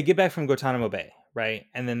 they get back from Guantanamo Bay, right?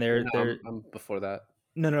 And then they're I'm before that.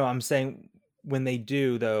 no, I'm saying when they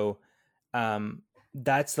do though,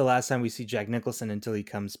 that's the last time we see Jack Nicholson until he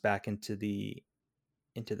comes back into the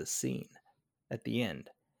scene at the end.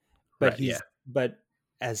 But Right, but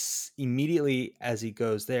as immediately as he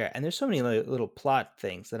goes there, and there's so many little plot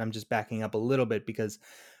things that I'm just backing up a little bit because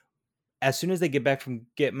as soon as they get back from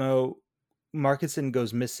Gitmo, Markinson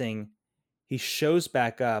goes missing. He shows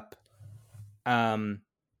back up, and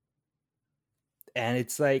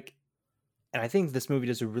it's like, and I think this movie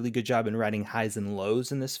does a really good job in writing highs and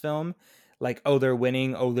lows in this film. Like, oh, they're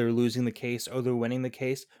winning. Oh, they're losing the case. Oh, they're winning the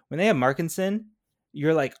case. When they have Markinson,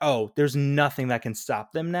 you're like, oh, there's nothing that can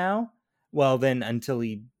stop them now. Well, then until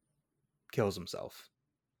he kills himself.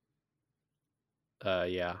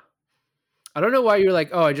 Yeah. I don't know why you're like,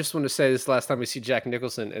 oh, I just want to say this last time we see Jack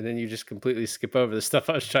Nicholson, and then you just completely skip over the stuff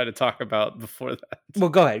I was trying to talk about before that. Well,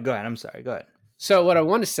 go ahead. I'm sorry. Go ahead. So what I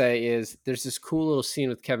want to say is there's this cool little scene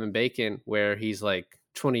with Kevin Bacon where he's like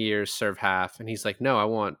 20 years, serve half. And he's like, no, I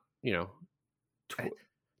want,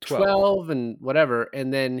 12 and whatever.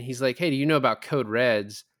 And then he's like, hey, do you know about code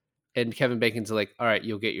reds? And Kevin Bacon's like, all right,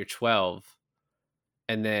 you'll get your 12.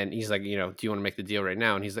 And then he's like, do you want to make the deal right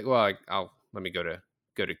now? And he's like, well, let me go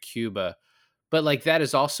to Cuba. But like, that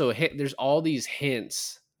is also a hint. There's all these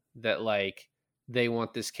hints that like, they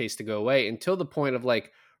want this case to go away until the point of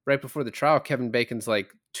like, right before the trial, Kevin Bacon's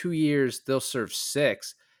like 2 years, they'll serve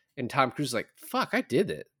 6. And Tom Cruise is like, fuck, I did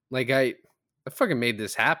it. Like I fucking made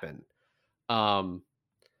this happen. I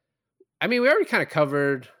mean, we already kind of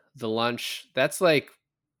covered the lunch. That's like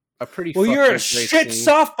a pretty, well, you're a shit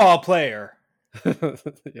softball player.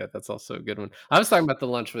 Yeah, that's also a good one. I was talking about the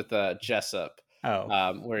lunch with Jessup.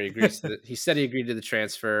 Oh, where he agrees to he said he agreed to the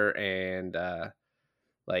transfer, and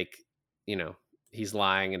like, you know, he's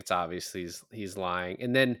lying, and it's obvious he's lying.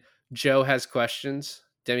 And then Joe has questions,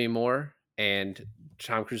 Demi Moore, and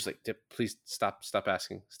Tom Cruise is like, please stop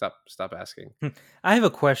asking. Stop asking. I have a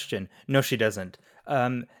question. No, she doesn't.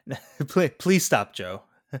 Please stop, Joe.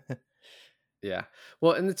 Yeah.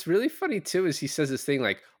 Well, and it's really funny too, is he says this thing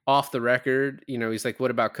like off the record, you know, he's like,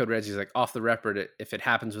 what about Code Reds? He's like, off the record, if it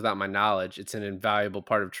happens without my knowledge, it's an invaluable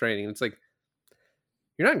part of training. It's like,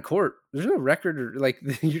 you're not in court. There's no record, or like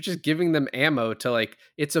you're just giving them ammo to like,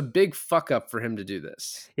 it's a big fuck up for him to do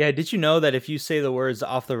this. Yeah, did you know that if you say the words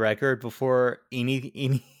off the record before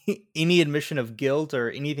any admission of guilt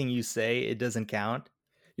or anything you say, it doesn't count?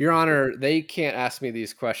 Your Honor, they can't ask me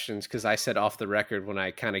these questions because I said off the record when I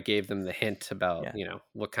kind of gave them the hint about, Yeah. you know,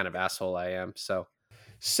 what kind of asshole I am. So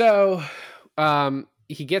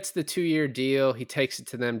he gets the 2-year deal. He takes it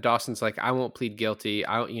to them. Dawson's like, I won't plead guilty.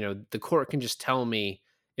 The court can just tell me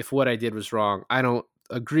if what I did was wrong. I don't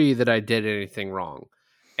agree that I did anything wrong.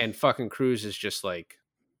 And fucking Cruise is just like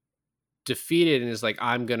defeated and is like,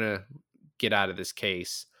 I'm going to get out of this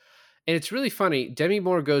case. And it's really funny. Demi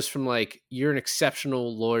Moore goes from like, you're an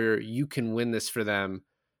exceptional lawyer, you can win this for them,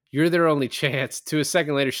 you're their only chance, to a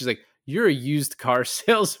second later, she's like, you're a used car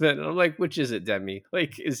salesman. And I'm like, which is it, Demi?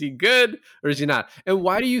 Like, is he good or is he not? And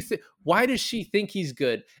why does she think he's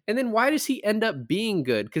good? And then why does he end up being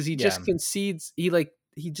good? Because he just concedes, he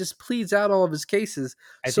just pleads out all of his cases.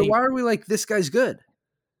 So why are we like, this guy's good?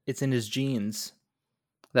 It's in his genes.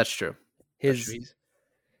 That's true.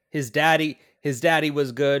 His daddy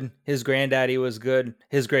was good. His granddaddy was good.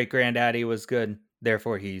 His great granddaddy was good.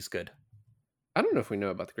 Therefore, he's good. I don't know if we know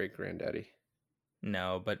about the great granddaddy.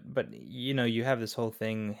 No, but you know, you have this whole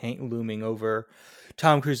thing looming over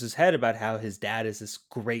Tom Cruise's head about how his dad is this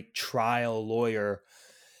great trial lawyer,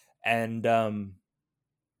 and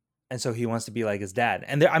so he wants to be like his dad.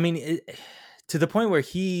 And to the point where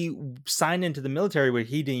he signed into the military where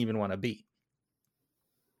he didn't even want to be.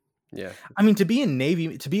 Yeah. I mean, to be in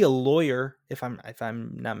Navy, to be a lawyer, if I'm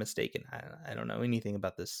not mistaken, I don't know anything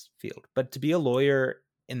about this field, but to be a lawyer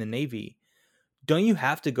in the Navy, don't you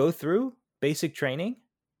have to go through basic training?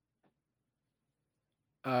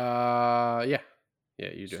 Yeah,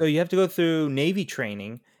 you do. So you have to go through Navy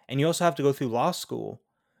training, and you also have to go through law school.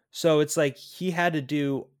 So it's like he had to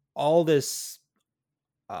do all this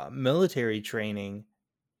military training,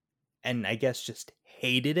 and I guess just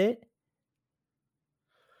hated it.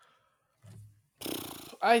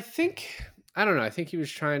 I don't know. I think he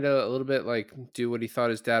was trying to a little bit like do what he thought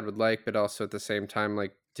his dad would like, but also at the same time,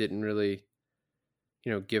 like didn't really,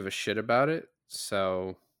 give a shit about it.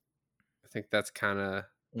 So I think that's kind of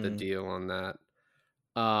the deal on that.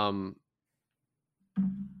 I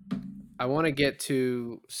want to get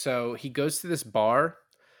to, so he goes to this bar,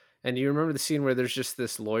 and do you remember the scene where there's just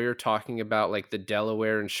this lawyer talking about like the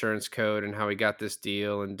Delaware insurance code and how he got this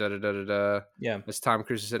deal and da-da-da-da-da. Yeah. As Tom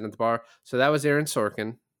Cruise is sitting at the bar. So that was Aaron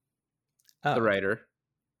Sorkin, the writer.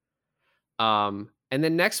 And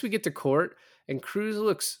then next we get to court, and Cruise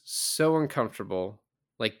looks so uncomfortable.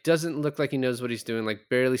 Like, doesn't look like he knows what he's doing, like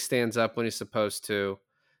barely stands up when he's supposed to.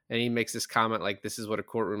 And he makes this comment like, this is what a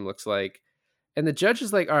courtroom looks like. And the judge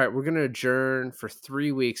is like, all right, we're going to adjourn for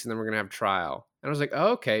 3 weeks, and then we're going to have trial. And I was like,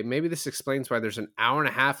 oh, okay, maybe this explains why there's an hour and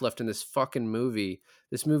a half left in this fucking movie.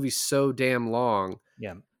 This movie's so damn long.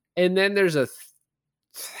 Yeah. And then there's a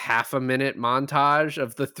half a minute montage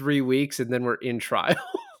of the 3 weeks, and then we're in trial.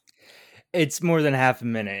 It's more than half a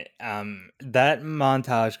minute. That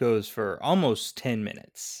montage goes for almost 10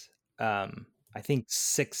 minutes. I think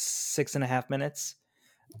 6.5 minutes.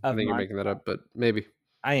 I think you're making that up, but maybe.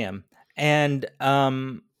 I am. And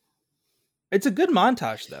it's a good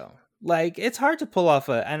montage, though. Like, it's hard to pull off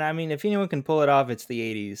and I mean, if anyone can pull it off, it's the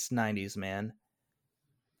 80s, 90s, man.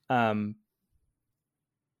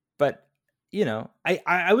 But,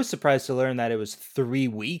 I was surprised to learn that it was 3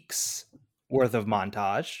 weeks worth of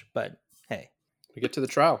montage, but hey. We get to the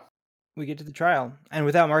trial. And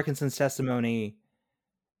without Markinson's testimony,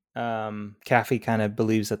 Caffey kind of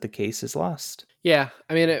believes that the case is lost. Yeah,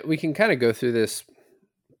 I mean, we can kind of go through this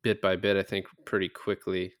bit by bit, I think, pretty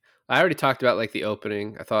quickly. I already talked about like the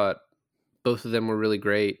opening. I thought both of them were really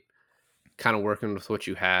great, kind of working with what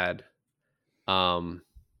you had. I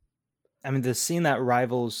mean, the scene that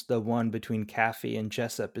rivals the one between Caffey and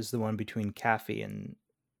Jessup is the one between Caffey and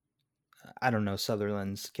I don't know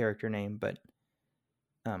Sutherland's character name, but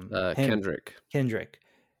Kendrick.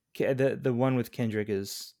 The one with Kendrick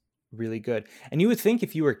is really good. And you would think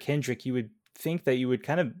if you were Kendrick, you would think that you would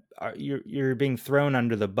kind of you're being thrown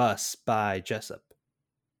under the bus by Jessup.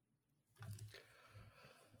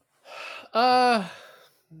 Uh,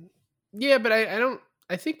 yeah, but I don't.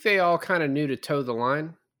 I think they all kind of knew to toe the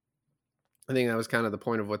line. I think that was kind of the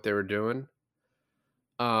point of what they were doing.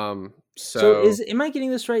 So So am I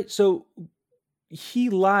getting this right? So he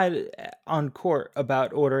lied on court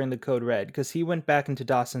about ordering the code red because he went back into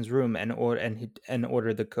Dawson's room and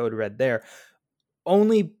ordered the code red there,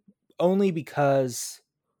 only because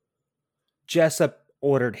Jessup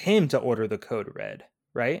ordered him to order the code red,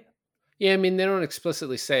 right? yeah, I mean, they don't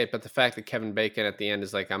explicitly say it, but the fact that Kevin Bacon at the end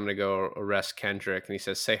is like, "I'm gonna go arrest Kendrick," and he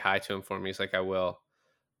says, "Say hi to him for me." He's like, "I will."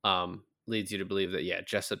 Leads you to believe that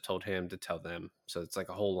Jessup told him to tell them. So it's like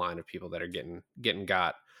a whole line of people that are getting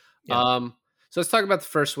got. Yeah. So let's talk about the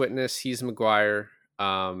first witness. He's McGuire.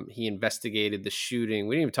 He investigated the shooting.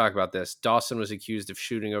 We didn't even talk about this. Dawson was accused of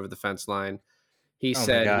shooting over the fence line. He Oh my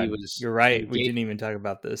said he God. was. You're right. We didn't even talk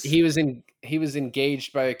about this. He was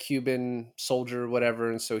engaged by a Cuban soldier or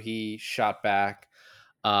whatever, and so he shot back.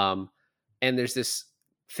 And there's this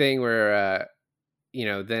thing where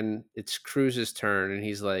then it's Cruz's turn, and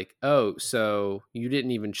he's like, "Oh, so you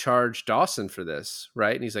didn't even charge Dawson for this,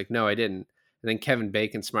 right?" And he's like, "No, I didn't." And then Kevin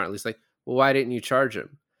Bacon smartly is like, "Well, why didn't you charge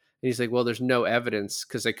him?" And he's like, "Well, there's no evidence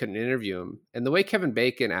because I couldn't interview him." And the way Kevin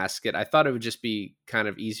Bacon asked it, I thought it would just be kind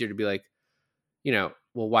of easier to be like,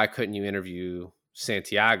 well, why couldn't you interview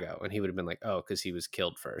Santiago? And he would have been like, "Oh, because he was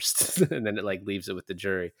killed first." And then it like leaves it with the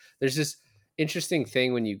jury. There's this interesting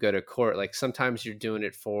thing when you go to court. Like sometimes you're doing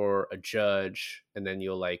it for a judge, and then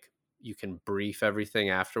you can brief everything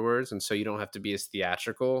afterwards, and so you don't have to be as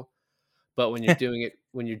theatrical. But when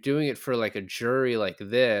you're doing it for like a jury like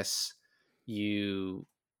this, you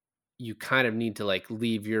kind of need to like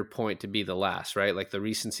leave your point to be the last, right? Like the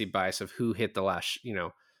recency bias of who hit the last,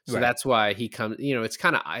 So Right. that's why he comes,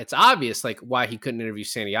 it's obvious like why he couldn't interview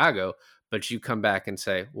Santiago, but you come back and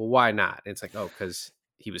say, well, why not? And it's like, oh, because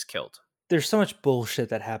he was killed. There's so much bullshit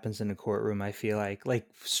that happens in a courtroom. I feel like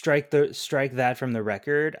strike that from the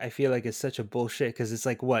record. I feel like it's such a bullshit because it's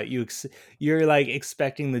like what you're like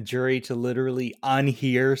expecting the jury to literally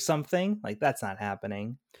unhear something. Like that's not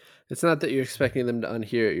happening. It's not that you're expecting them to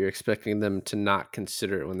unhear it. You're expecting them to not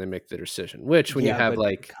consider it when they make the decision, which when you have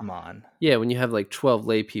like, come on. Yeah, when you have like 12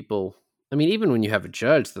 lay people, I mean, even when you have a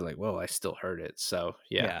judge, they're like, well, I still heard it. So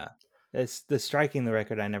yeah. It's the striking the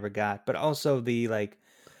record I never got, but also the like,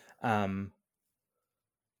 the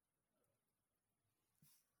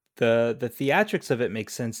theatrics of it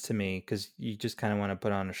makes sense to me because you just kind of want to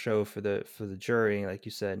put on a show for the jury, like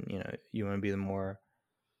you said. You want to be the more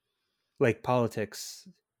like politics.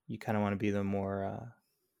 You kind of want to be the more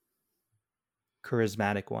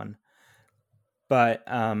charismatic one. But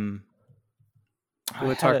Do you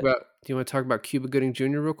want to talk about Cuba Gooding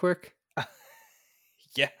Jr. real quick?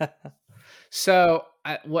 Yeah. So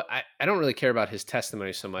I don't really care about his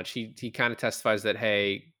testimony so much. He kind of testifies that,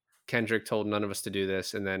 hey, Kendrick told none of us to do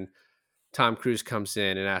this, and then Tom Cruise comes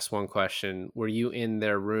in and asks one question: were you in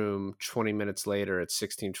their room 20 minutes later at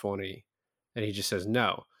 1620? And he just says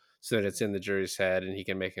no, so that it's in the jury's head and he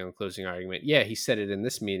can make a closing argument. Yeah, he said it in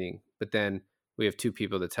this meeting, but then we have two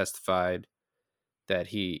people that testified that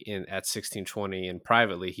at 1620 and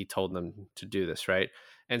privately he told them to do this, right?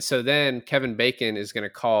 And so then Kevin Bacon is going to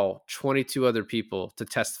call 22 other people to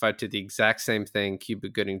testify to the exact same thing Cuba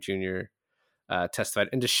Gooding Jr. Testified,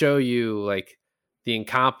 and to show you like the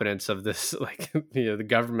incompetence of this, like the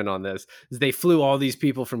government on this, is they flew all these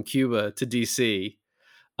people from Cuba to DC,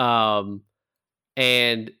 and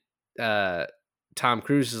Tom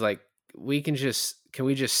Cruise is like, can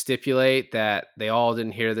we just stipulate that they all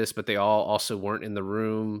didn't hear this, but they all also weren't in the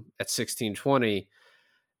room at 1620?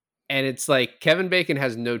 And it's like Kevin Bacon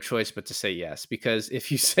has no choice but to say yes, because if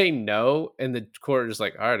you say no and the court is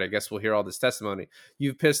like, all right, I guess we'll hear all this testimony,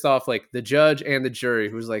 you've pissed off like the judge and the jury,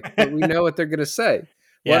 who's like, but we know what they're going to say.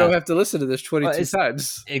 Why do I have to listen to this 22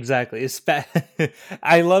 times? Exactly. It's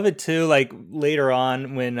I love it too. Like later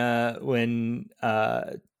on when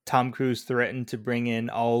Tom Cruise threatened to bring in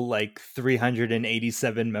all like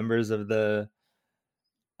 387 members of the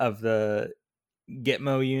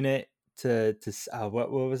Gitmo unit to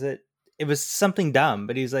what was it? It was something dumb,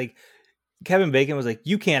 but he's like, Kevin Bacon was like,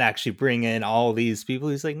 you can't actually bring in all these people.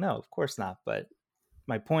 He's like, no, of course not. But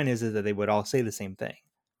my point is that they would all say the same thing.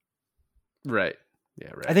 Right.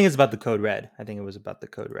 Yeah, right. I think it's about the code red. I think it was about the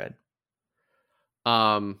code red.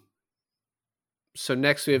 So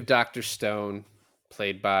next we have Dr. Stone,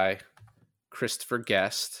 played by Christopher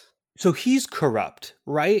Guest. So he's corrupt,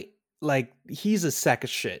 right? Like he's a sack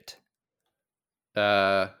of shit.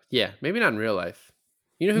 Yeah, maybe not in real life.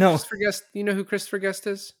 You know who Christopher Guest? You know who Christopher Guest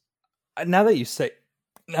is? Now that you say it,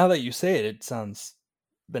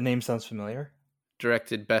 the name sounds familiar.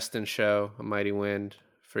 Directed Best in Show, A Mighty Wind,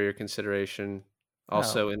 for your consideration. Oh.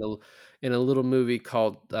 Also in a little movie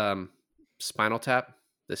called Spinal Tap.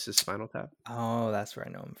 This is Spinal Tap. Oh, that's where I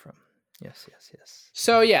know him from. Yes, yes, yes.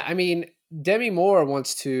 So yeah, I mean, Demi Moore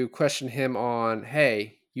wants to question him on,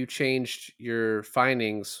 hey, you changed your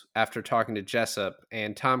findings after talking to Jessup,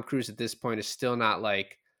 and Tom Cruise at this point is still not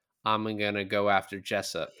like, I'm gonna go after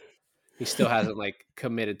Jessup. He still hasn't like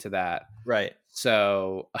committed to that. Right.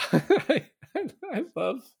 So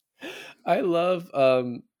I love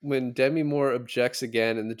when Demi Moore objects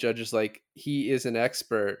again, and the judge is like, he is an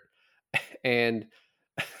expert, and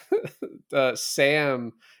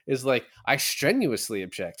Sam is like, I strenuously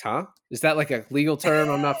object, huh? Is that like a legal term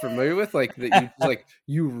I'm not familiar with? Like that you like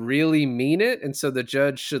you really mean it, and so the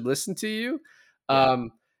judge should listen to you. Yeah.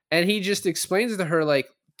 And he just explains to her like,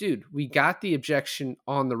 dude, we got the objection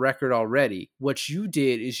on the record already. What you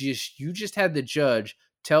did is you just had the judge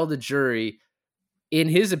tell the jury, in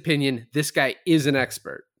his opinion, this guy is an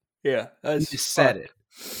expert. Yeah. He just said it.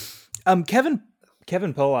 Kevin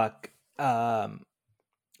Pollak,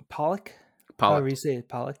 Pollock? However you say it,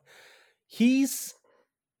 Pollock. He's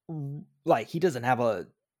like, he doesn't have a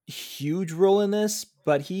huge role in this,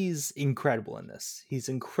 but he's incredible in this. He's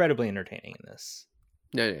incredibly entertaining in this.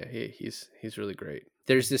 Yeah, he's really great.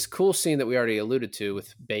 There's this cool scene that we already alluded to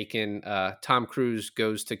with Bacon. Tom Cruise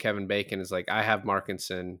goes to Kevin Bacon and is like, I have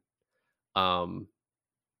Markinson.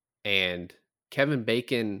 And Kevin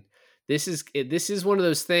Bacon, this is one of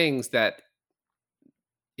those things that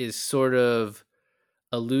is sort of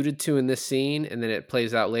alluded to in this scene, and then it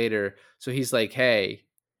plays out later. So he's like, hey,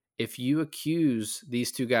 if you accuse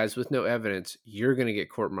these two guys with no evidence, you're going to get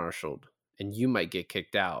court-martialed and you might get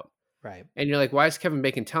kicked out. Right. And you're like, why is Kevin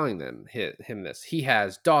Bacon telling him this? He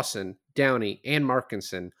has Dawson, Downey, and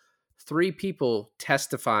Markinson, 3 people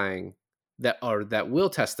testifying that will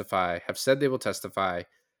testify, have said they will testify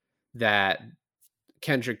that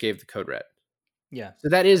Kendrick gave the code red. Yeah. So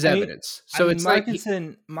that is evidence. It's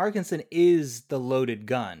Markinson is the loaded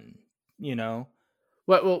gun, you know?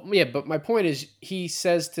 Well, yeah, but my point is, he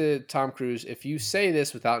says to Tom Cruise, if you say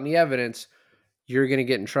this without any evidence, you're going to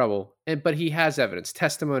get in trouble. But he has evidence.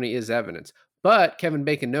 Testimony is evidence. But Kevin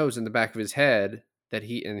Bacon knows in the back of his head that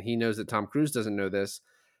he knows that Tom Cruise doesn't know this,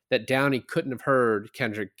 that Downey couldn't have heard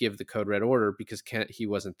Kendrick give the code red order because he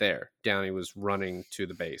wasn't there. Downey was running to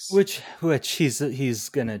the base. Which he's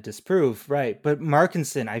going to disprove, right? But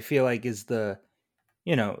Markinson, I feel like, is the,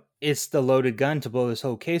 it's the loaded gun to blow this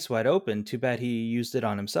whole case wide open. Too bad he used it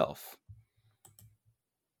on himself.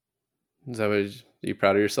 Is that are you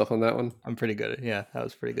proud of yourself on that one? I'm pretty good. Yeah, that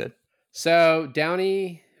was pretty good. So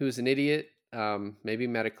Downey, who's an idiot, maybe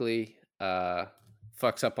medically,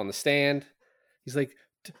 fucks up on the stand. He's like,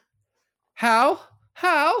 how?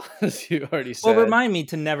 As you already said. Well, remind me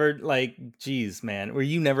to never, geez, man, were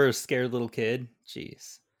you never a scared little kid?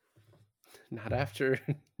 Jeez. Not after.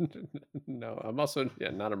 No, I'm also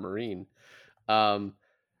not a Marine.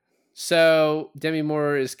 So Demi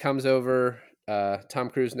Moore comes over. Tom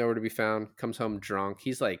Cruise nowhere to be found. Comes home drunk.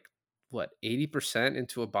 He's like, what, 80%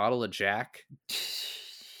 into a bottle of Jack?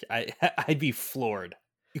 I'd be floored.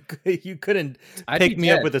 You couldn't pick me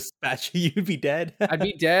up with a spatula. You'd be dead. I'd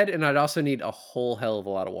be dead, and I'd also need a whole hell of a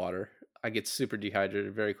lot of water. I get super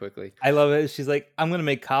dehydrated very quickly. I love it. She's like, I'm going to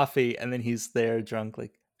make coffee. And then he's there drunk,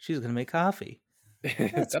 like, she's going to make coffee.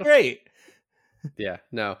 That's great. Yeah,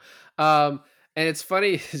 no. And it's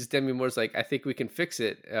funny, is Demi Moore's like, I think we can fix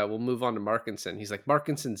it. We'll move on to Markinson. He's like,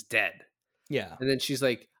 Markinson's dead. Yeah. And then she's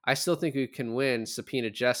like, I still think we can win, subpoena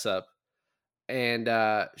Jessup. And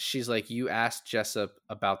she's like, you asked Jessup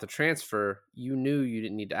about the transfer. You knew you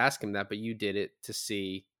didn't need to ask him that, but you did it to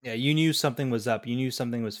see. Yeah, you knew something was up. You knew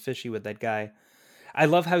something was fishy with that guy. I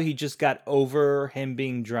love how he just got over him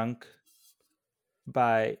being drunk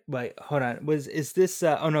hold on. Is this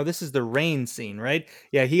oh no, this is the rain scene, right?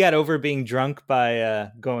 Yeah, he got over being drunk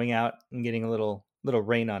by going out and getting a little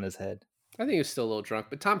rain on his head. I think he was still a little drunk,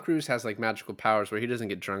 but Tom Cruise has like magical powers where he doesn't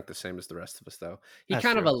get drunk the same as the rest of us, though. He That's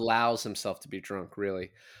kind of true. allows himself to be drunk,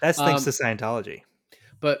 really. That's thanks to Scientology.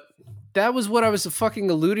 But that was what I was fucking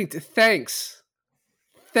alluding to. Thanks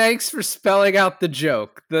for spelling out the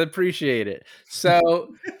joke. I appreciate it.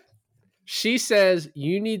 So she says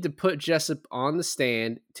you need to put Jessup on the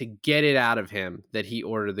stand to get it out of him that he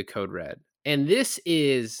ordered the code red. And this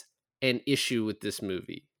is an issue with this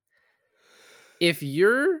movie. If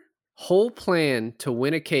your whole plan to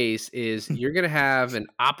win a case is you're going to have an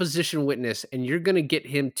opposition witness and you're going to get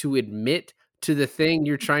him to admit to the thing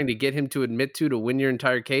you're trying to get him to admit to win your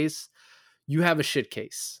entire case, you have a shit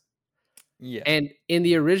case. Yeah. And in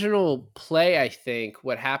the original play, I think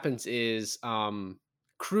what happens is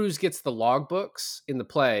Cruz gets the logbooks in the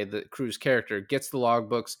play. The Cruz character gets the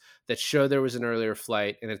logbooks that show there was an earlier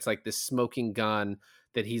flight, and it's like this smoking gun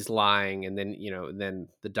that he's lying, and then then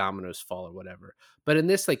the dominoes fall or whatever. But in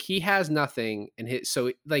this, like, he has nothing, and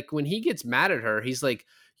so like when he gets mad at her, he's like,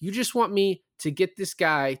 "You just want me to get this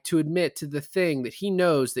guy to admit to the thing that he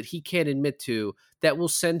knows that he can't admit to, that will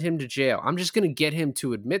send him to jail. I'm just going to get him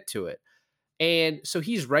to admit to it." And so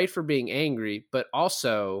he's right for being angry, but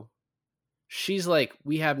also she's like,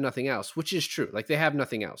 "We have nothing else," which is true. Like, they have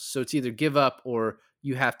nothing else. So it's either give up or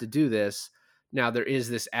you have to do this. Now there is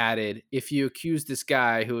this added, if you accuse this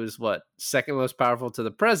guy who is second most powerful to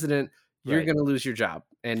the president, you're Right. going to lose your job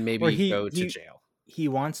and maybe go to jail. He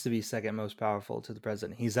wants to be second most powerful to the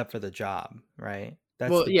president. He's up for the job, right?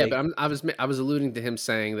 That's Well, the yeah, big- but I was alluding to him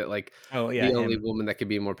saying that, like, oh yeah, the only him. woman that could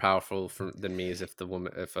be more powerful than me is if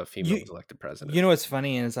a female was elected president. You know what's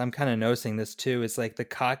funny is I'm kind of noticing this too. It's like the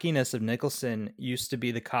cockiness of Nicholson used to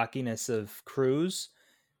be the cockiness of Cruz,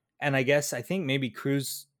 and I think maybe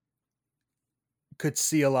Cruz could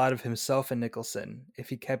see a lot of himself in Nicholson if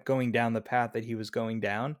he kept going down the path that he was going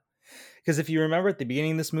down. Because if you remember at the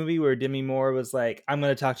beginning of this movie where Demi Moore was like, "I'm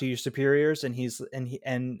going to talk to your superiors," and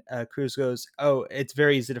Cruz goes, "Oh, it's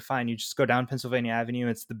very easy to find. You just go down Pennsylvania Avenue.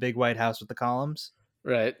 It's the big white house with the columns."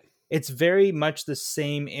 Right. It's very much the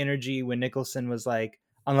same energy when Nicholson was like,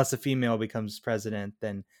 "Unless a female becomes president,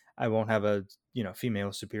 then I won't have a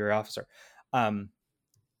female superior officer." I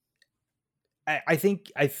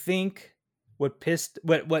think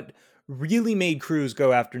what really made Cruz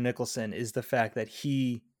go after Nicholson is the fact that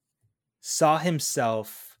he saw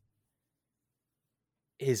himself,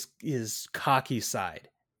 his cocky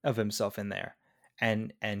side of himself in there,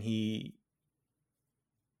 and he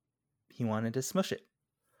wanted to smush it.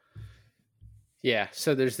 Yeah,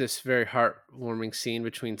 so there's this very heartwarming scene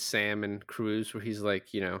between Sam and Cruz where he's like,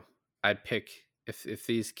 I'd pick, if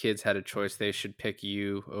these kids had a choice, they should pick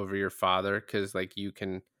you over your father, because like you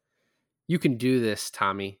can do this,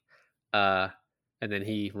 Tommy. And then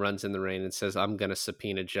he runs in the rain and says, "I'm gonna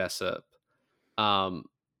subpoena Jessup."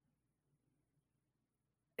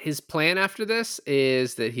 His plan after this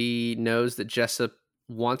is that he knows that Jessup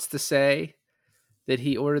wants to say that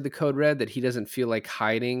he ordered the code red, that he doesn't feel like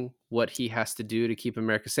hiding what he has to do to keep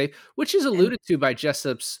America safe, which is alluded to by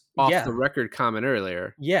Jessup's off the record comment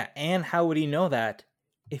earlier. Yeah, and how would he know that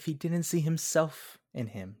if he didn't see himself in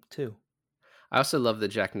him too? I also love the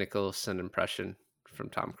Jack Nicholson impression from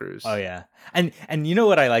Tom Cruise. Oh yeah. And you know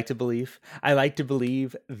what I like to believe? I like to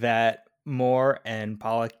believe that Moore and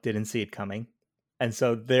Pollock didn't see it coming. And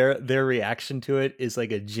so their reaction to it is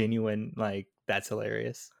like a genuine, like, that's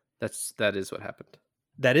hilarious. That is what happened.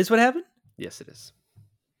 That is what happened? Yes, it is.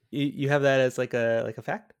 You have that as like a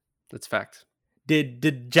fact? That's fact.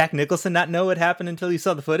 Did Jack Nicholson not know what happened until he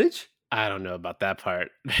saw the footage? I don't know about that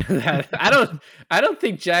part. I don't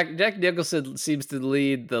think Jack Nicholson seems to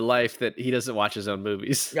lead the life that he doesn't watch his own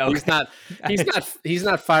movies. Okay. He's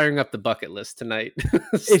not firing up the bucket list tonight.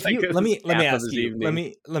 Let me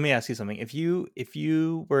ask you something. If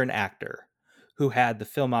you were an actor who had the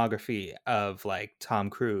filmography of like Tom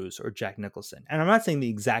Cruise or Jack Nicholson, and I'm not saying the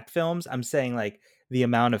exact films, I'm saying like the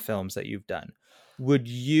amount of films that you've done, would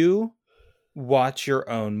you watch your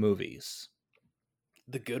own movies?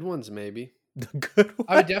 The good ones, maybe. The good ones?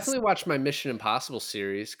 I would definitely watch my Mission Impossible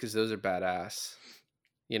series because those are badass.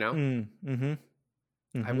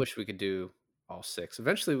 I wish we could do all 6.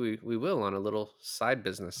 Eventually we will on a little side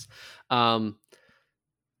business.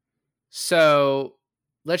 So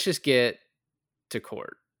let's just get to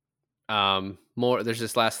court. There's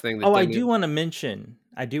this last thing that I do want to mention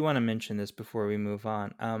this before we move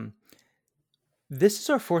on. This is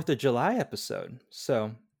our 4th of July episode,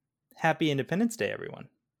 so happy Independence Day, everyone.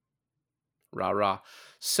 Rah rah.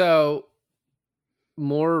 So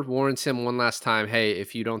Moore warns him one last time, "Hey,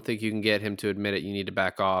 if you don't think you can get him to admit it, you need to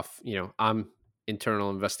back off. I'm internal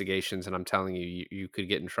investigations, and I'm telling you could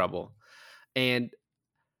get in trouble." And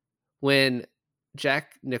when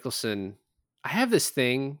Jack Nicholson, I have this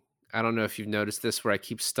thing, I don't know if you've noticed this, where I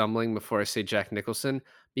keep stumbling before I say Jack Nicholson,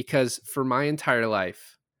 because for my entire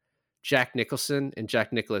life, Jack Nicholson and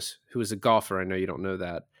Jack Nicklaus, who is a golfer, I know you don't know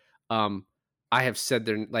that, I have said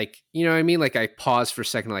they're like, you know what I mean? Like I pause for a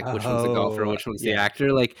second, like which one's the golfer, which one's the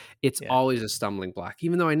actor. Like it's always a stumbling block,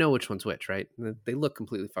 even though I know which one's which, right? They look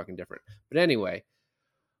completely fucking different. But anyway,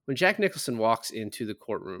 when Jack Nicholson walks into the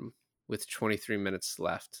courtroom with 23 minutes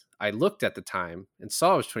left, I looked at the time and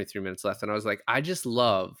saw it was 23 minutes left. And I was like, I just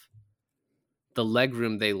love the leg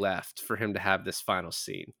room they left for him to have this final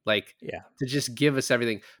scene. Like to just give us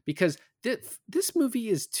everything, because this movie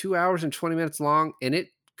is 2 hours and 20 minutes long and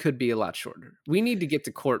it could be a lot shorter. We need to get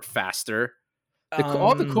to court faster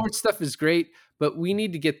All the court stuff is great, but we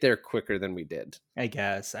need to get there quicker than we did. I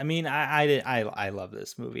guess. I mean, I love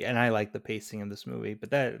this movie, and I like the pacing of this movie, but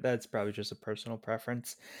that's probably just a personal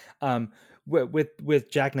preference.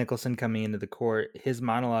 With Jack Nicholson coming into the court, his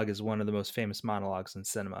monologue is one of the most famous monologues in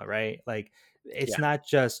cinema, right? Like, it's Yeah. not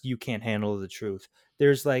just you can't handle the truth.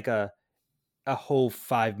 There's like a whole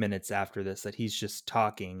 5 minutes after this that he's just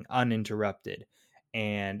talking uninterrupted,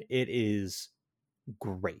 and it is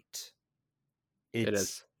great. It It's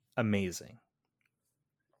is. amazing.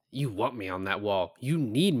 You want me on that wall. You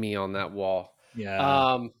need me on that wall.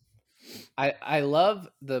 Yeah. I love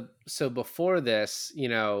so before this,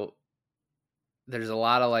 there's a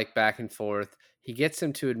lot of like back and forth. He gets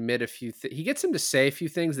him to admit he gets him to say a few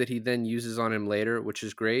things that he then uses on him later, which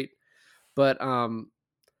is great. But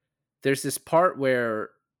there's this part where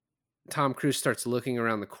Tom Cruise starts looking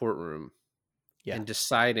around the courtroom Yeah. and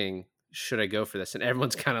deciding, should I go for this? And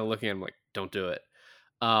everyone's kind of looking at him like, don't do it.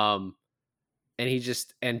 And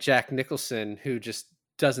Jack Nicholson, who just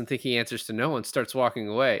doesn't think he answers to no one, starts walking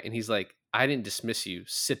away. And he's like, I didn't dismiss you.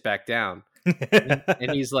 Sit back down.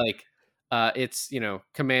 And he's like, it's,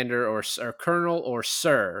 commander or colonel or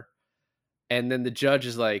sir. And then the judge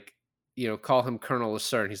is like, call him colonel or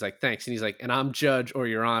sir. And he's like, thanks. And he's like, and I'm judge or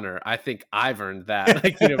your honor. I think I've earned that.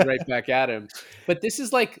 Like, right back at him. But this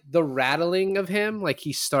is like the rattling of him. Like,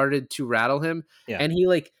 he started to rattle him. Yeah. And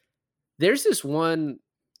he there's this one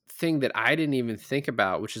thing that I didn't even think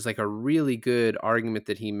about, which is like a really good argument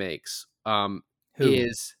that he makes, Who?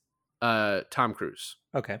 is Tom Cruise,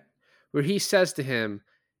 Okay. where he says to him,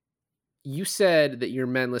 you said that your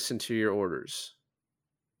men listen to your orders,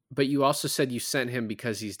 but you also said you sent him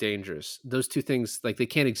because he's dangerous. Those two things, like, they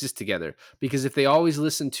can't exist together, because if they always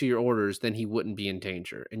listened to your orders, then he wouldn't be in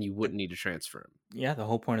danger and you wouldn't need to transfer him. Yeah, the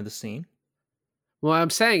whole point of the scene. Well,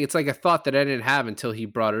 I'm saying it's like a thought that I didn't have until he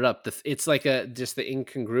brought it up. It's like just the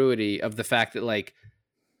incongruity of the fact that, like,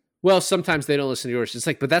 well, sometimes they don't listen to yours. It's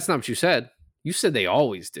like, but that's not what you said. You said they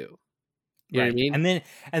always do. You know what I mean?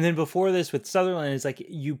 And then before this with Sutherland, it's like,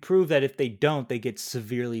 you prove that if they don't, they get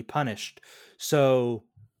severely punished. So,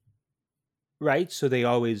 right? So they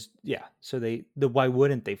always, yeah. So why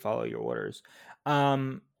wouldn't they follow your orders?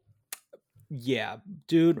 Yeah,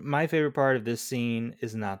 dude, my favorite part of this scene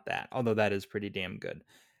is not that, although that is pretty damn good.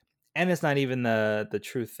 And it's not even the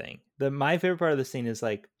truth thing. My favorite part of the scene is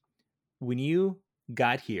like, when you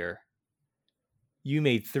got here, you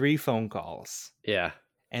made 3 phone calls. Yeah.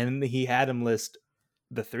 And he had him list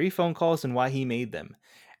the 3 phone calls and why he made them.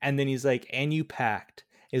 And then he's like, and you packed.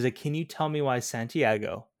 He's like, can you tell me why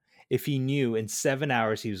Santiago, if he knew in 7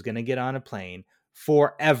 hours he was going to get on a plane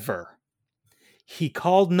forever, he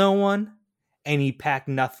called no one and he packed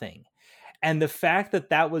nothing. And the fact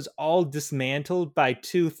that was all dismantled by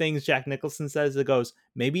 2 things Jack Nicholson says, it goes,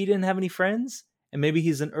 maybe he didn't have any friends, and maybe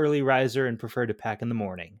he's an early riser and preferred to pack in the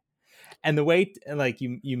morning. And the way, like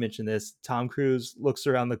you mentioned this, Tom Cruise looks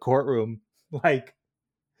around the courtroom like,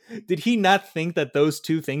 did he not think that those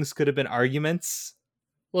 2 things could have been arguments?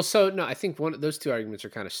 Well, so no, I think those 2 arguments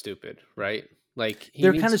are kind of stupid, right? Like,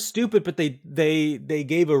 they're kind of stupid, but they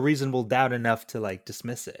gave a reasonable doubt enough to like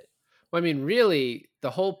dismiss it. Well, I mean, really,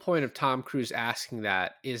 the whole point of Tom Cruise asking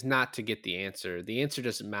that is not to get the answer. The answer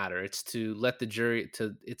doesn't matter. It's to let the jury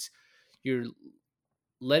you're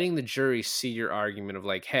letting the jury see your argument of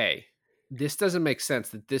like, hey, this doesn't make sense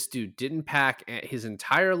that this dude didn't pack his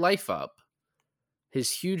entire life up,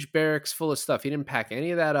 his huge barracks full of stuff. He didn't pack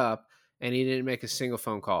any of that up, and he didn't make a single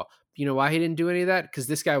phone call. You know why he didn't do any of that? Because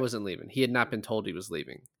this guy wasn't leaving. He had not been told he was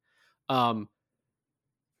leaving.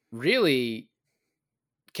 Really,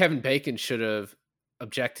 Kevin Bacon should have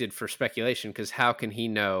objected for speculation, because how can he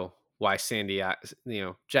know why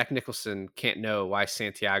Jack Nicholson can't know why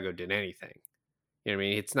Santiago did anything. You know what I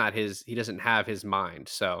mean? It's not he doesn't have his mind.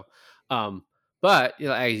 So, but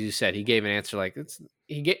as you said, he gave an answer like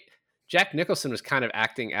Jack Nicholson was kind of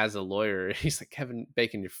acting as a lawyer. He's like, Kevin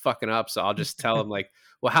Bacon, you're fucking up. So I'll just tell him like,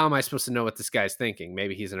 well, how am I supposed to know what this guy's thinking?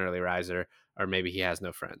 Maybe he's an early riser, or maybe he has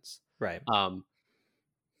no friends. Right.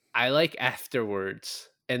 I like afterwards,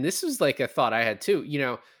 and this was like a thought I had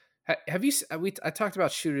too. Have you? I talked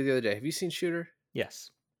about Shooter the other day. Have you seen Shooter?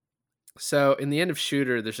 Yes. So in the end of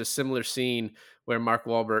Shooter, there's a similar scene where Mark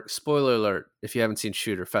Wahlberg, spoiler alert, if you haven't seen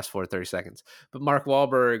Shooter, fast forward 30 seconds, but Mark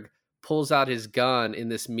Wahlberg pulls out his gun in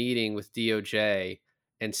this meeting with DOJ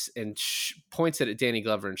and points it at Danny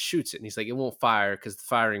Glover and shoots it. And he's like, it won't fire because the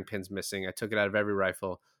firing pin's missing. I took it out of every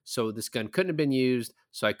rifle. So this gun couldn't have been used.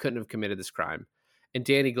 So I couldn't have committed this crime. And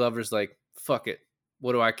Danny Glover's like, fuck it.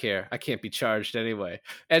 what do I care? I can't be charged anyway.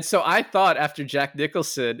 And so I thought after Jack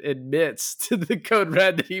Nicholson admits to the Code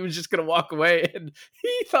Red that he was just going to walk away, and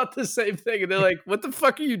he thought the same thing. And they're like, what the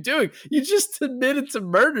fuck are you doing? You just admitted to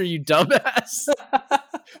murder, you dumbass.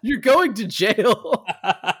 You're going to jail.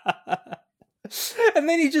 And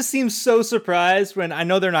then he just seems so surprised when I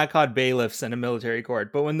know they're not called bailiffs in a military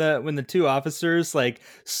court, but when the two officers like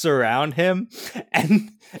surround him,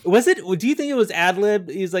 and do you think it was ad lib?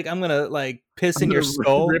 He's like, I'm gonna like piss in your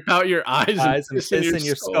skull, rip out your eyes and piss in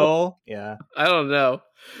your skull. Yeah, I don't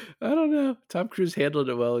know. Tom Cruise handled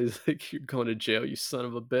it well. He's like, you're going to jail, you son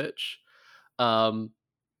of a bitch. And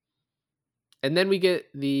then we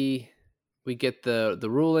get the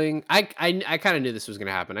ruling. I kind of knew this was going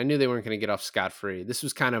to happen. I knew they weren't going to get off scot-free. This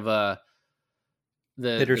was kind of the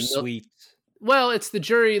bittersweet. Well, it's the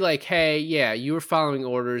jury like, hey, yeah, you were following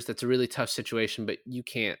orders. That's a really tough situation, but you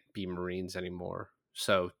can't be Marines anymore.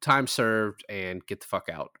 So time served and get the fuck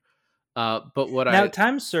out. But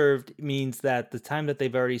time served means that the time that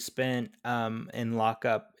they've already spent in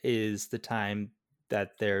lockup is the time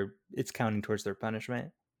that it's counting towards their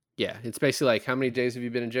punishment. Yeah, it's basically like, how many days have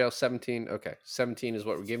you been in jail? 17. Okay, 17 is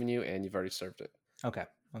what we're giving you, and you've already served it. Okay.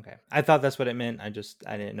 I thought that's what it meant. I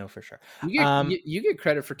didn't know for sure. You get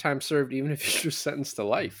credit for time served even if you're sentenced to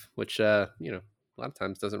life, which a lot of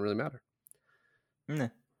times doesn't really matter.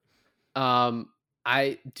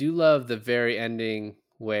 I do love the very ending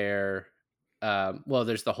where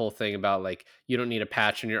there's the whole thing about like, you don't need a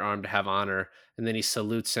patch on your arm to have honor, and then he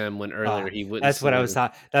salutes him when earlier he wouldn't. That's what I was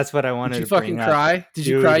thought. That's what I wanted. Did you fucking cry? Did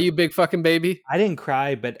you cry, you big fucking baby? I didn't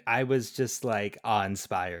cry, but I was just like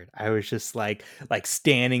awe-inspired. I was just like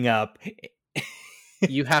standing up.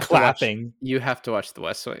 You have clapping. You have to watch The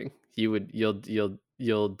West Wing. You'll do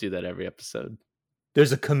that every episode.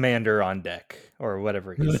 There's a commander on deck, or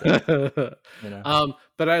whatever he said.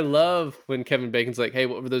 But I love when Kevin Bacon's like, hey,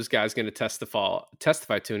 what were those guys going to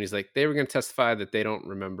testify to? And he's like, they were going to testify that they don't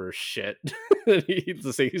remember shit.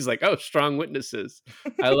 He's like, oh, strong witnesses.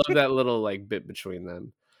 I love that little like bit between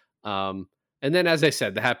them. And then, as I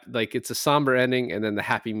said, it's a somber ending, and then the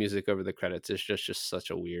happy music over the credits is just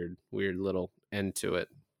such a weird little end to it.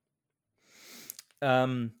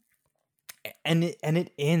 And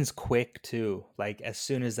it ends quick too. Like as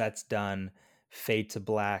soon as that's done, fade to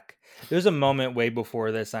black. There's a moment way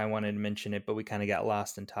before this I wanted to mention it, but we kind of got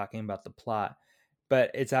lost in talking about the plot. But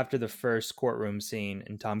it's after the first courtroom scene,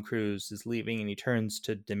 and Tom Cruise is leaving, and he turns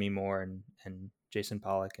to Demi Moore and Jason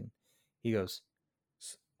Pollock, and he goes,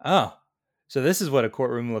 "Oh, so this is what a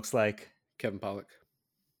courtroom looks like." Kevin Pollock.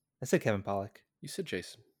 I said Kevin Pollock. You said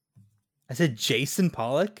Jason. I said Jason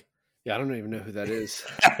Pollock? Yeah, I don't even know who that is.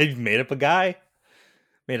 I made up a guy.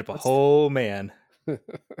 Made up a whole man.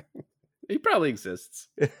 He probably exists.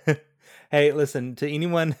 Hey, listen, to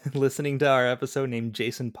anyone listening to our episode named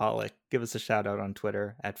Jason Pollock, give us a shout out on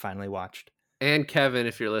Twitter at Finally Watched. And Kevin,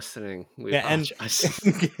 if you're listening, we apologize.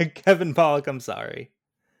 And Kevin Pollock, I'm sorry.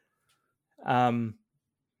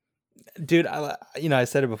 Dude, I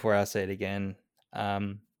said it before, I'll say it again.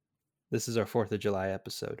 This is our 4th of July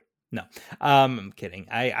episode. No, I'm kidding.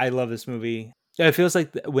 I love this movie. It feels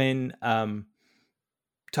like when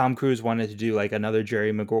Tom Cruise wanted to do like another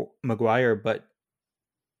Jerry Maguire, but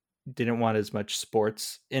didn't want as much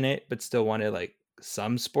sports in it, but still wanted like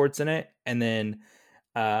some sports in it. And then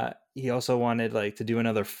he also wanted like to do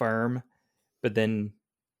another Firm, but then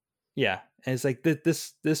and it's like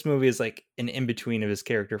this movie is like an in-between of his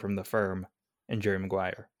character from The Firm and Jerry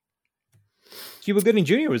Maguire. Cuba Gooding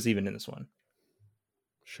Jr. was even in this one.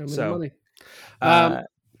 Show me the money. I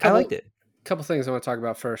liked it. A couple things I want to talk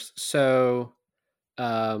about first. So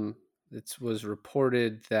it was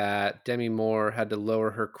reported that Demi Moore had to lower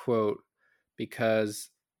her quote because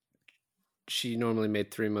she normally made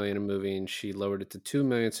 $3 million a movie, and she lowered it to $2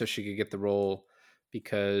 million so she could get the role,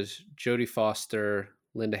 because Jodie Foster,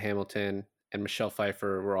 Linda Hamilton, and Michelle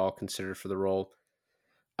Pfeiffer were all considered for the role.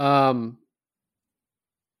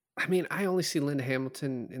 I mean, I only see Linda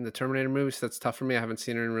Hamilton in the Terminator movies, so that's tough for me. I haven't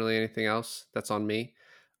seen her in really anything else. That's on me.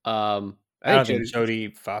 I don't think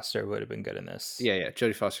Jodie Foster would have been good in this. Yeah.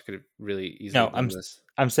 Jodie Foster could have really easily done this.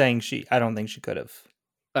 I'm saying I don't think she could have.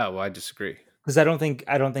 Oh, well, I disagree. Because I don't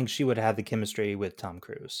think she would have had the chemistry with Tom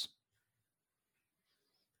Cruise.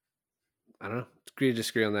 I don't know. Agree to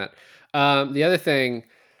disagree on that. The other thing,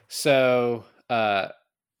 so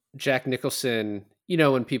Jack Nicholson,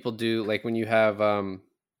 when people do, like when you have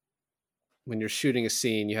when you're shooting a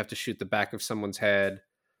scene, you have to shoot the back of someone's head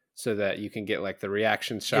so that you can get like the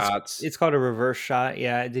reaction shots. It's called a reverse shot.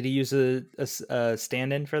 Yeah. Did he use a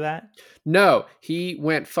stand-in for that? No, he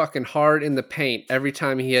went fucking hard in the paint every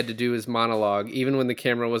time he had to do his monologue, even when the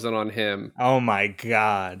camera wasn't on him. Oh my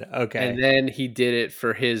God. Okay. And then he did it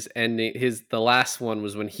for his ending. The last one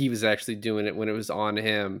was when he was actually doing it when it was on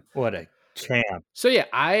him. What a champ. So yeah,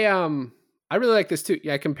 I really like this too.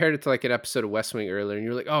 Yeah, I compared it to like an episode of West Wing earlier, and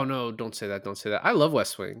you're like, oh no, don't say that, don't say that. I love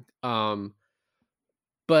West Wing.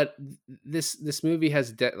 But this movie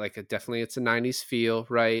has definitely it's a 90s feel,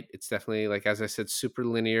 right? It's definitely, like, as I said, super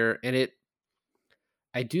linear, and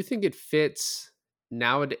I do think it fits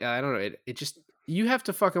nowadays. I don't know, it just, you have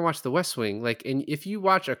to fucking watch the West Wing, like, and if you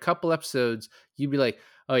watch a couple episodes, you'd be like,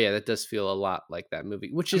 oh yeah, that does feel a lot like that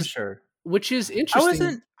movie, which I'm is sure. which is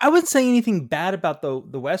interesting. I wasn't saying anything bad about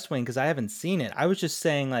the West Wing because I haven't seen it. I was just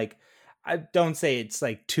saying, like, I don't say it's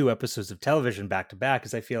like 2 episodes of television back to back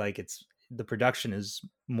because I feel like the production is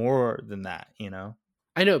more than that, you know?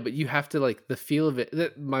 I know, but you have to, like, the feel of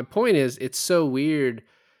it. My point is, it's so weird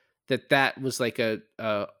that was like an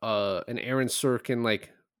Aaron Sorkin,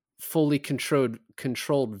 like, fully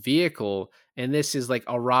controlled vehicle, and this is like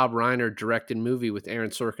a Rob Reiner directed movie with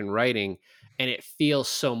Aaron Sorkin writing, and it feels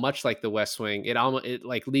so much like the West Wing. It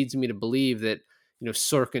like leads me to believe that, you know,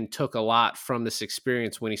 Sorkin took a lot from this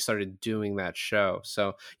experience when he started doing that show.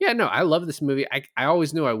 So yeah, no, I love this movie. I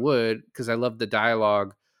always knew I would because I love the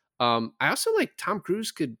dialogue. I also, like, Tom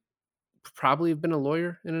Cruise could probably have been a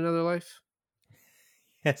lawyer in another life.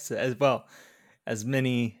 Yes, as well as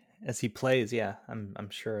many as he plays. Yeah,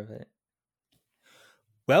 I'm sure of it.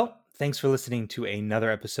 Well, thanks for listening to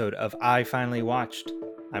another episode of I Finally Watched.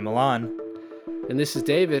 I'm Milan. And this is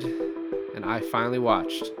David, and I finally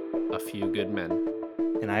watched A Few Good Men.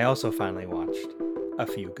 And I also finally watched A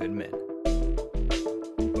Few Good Men.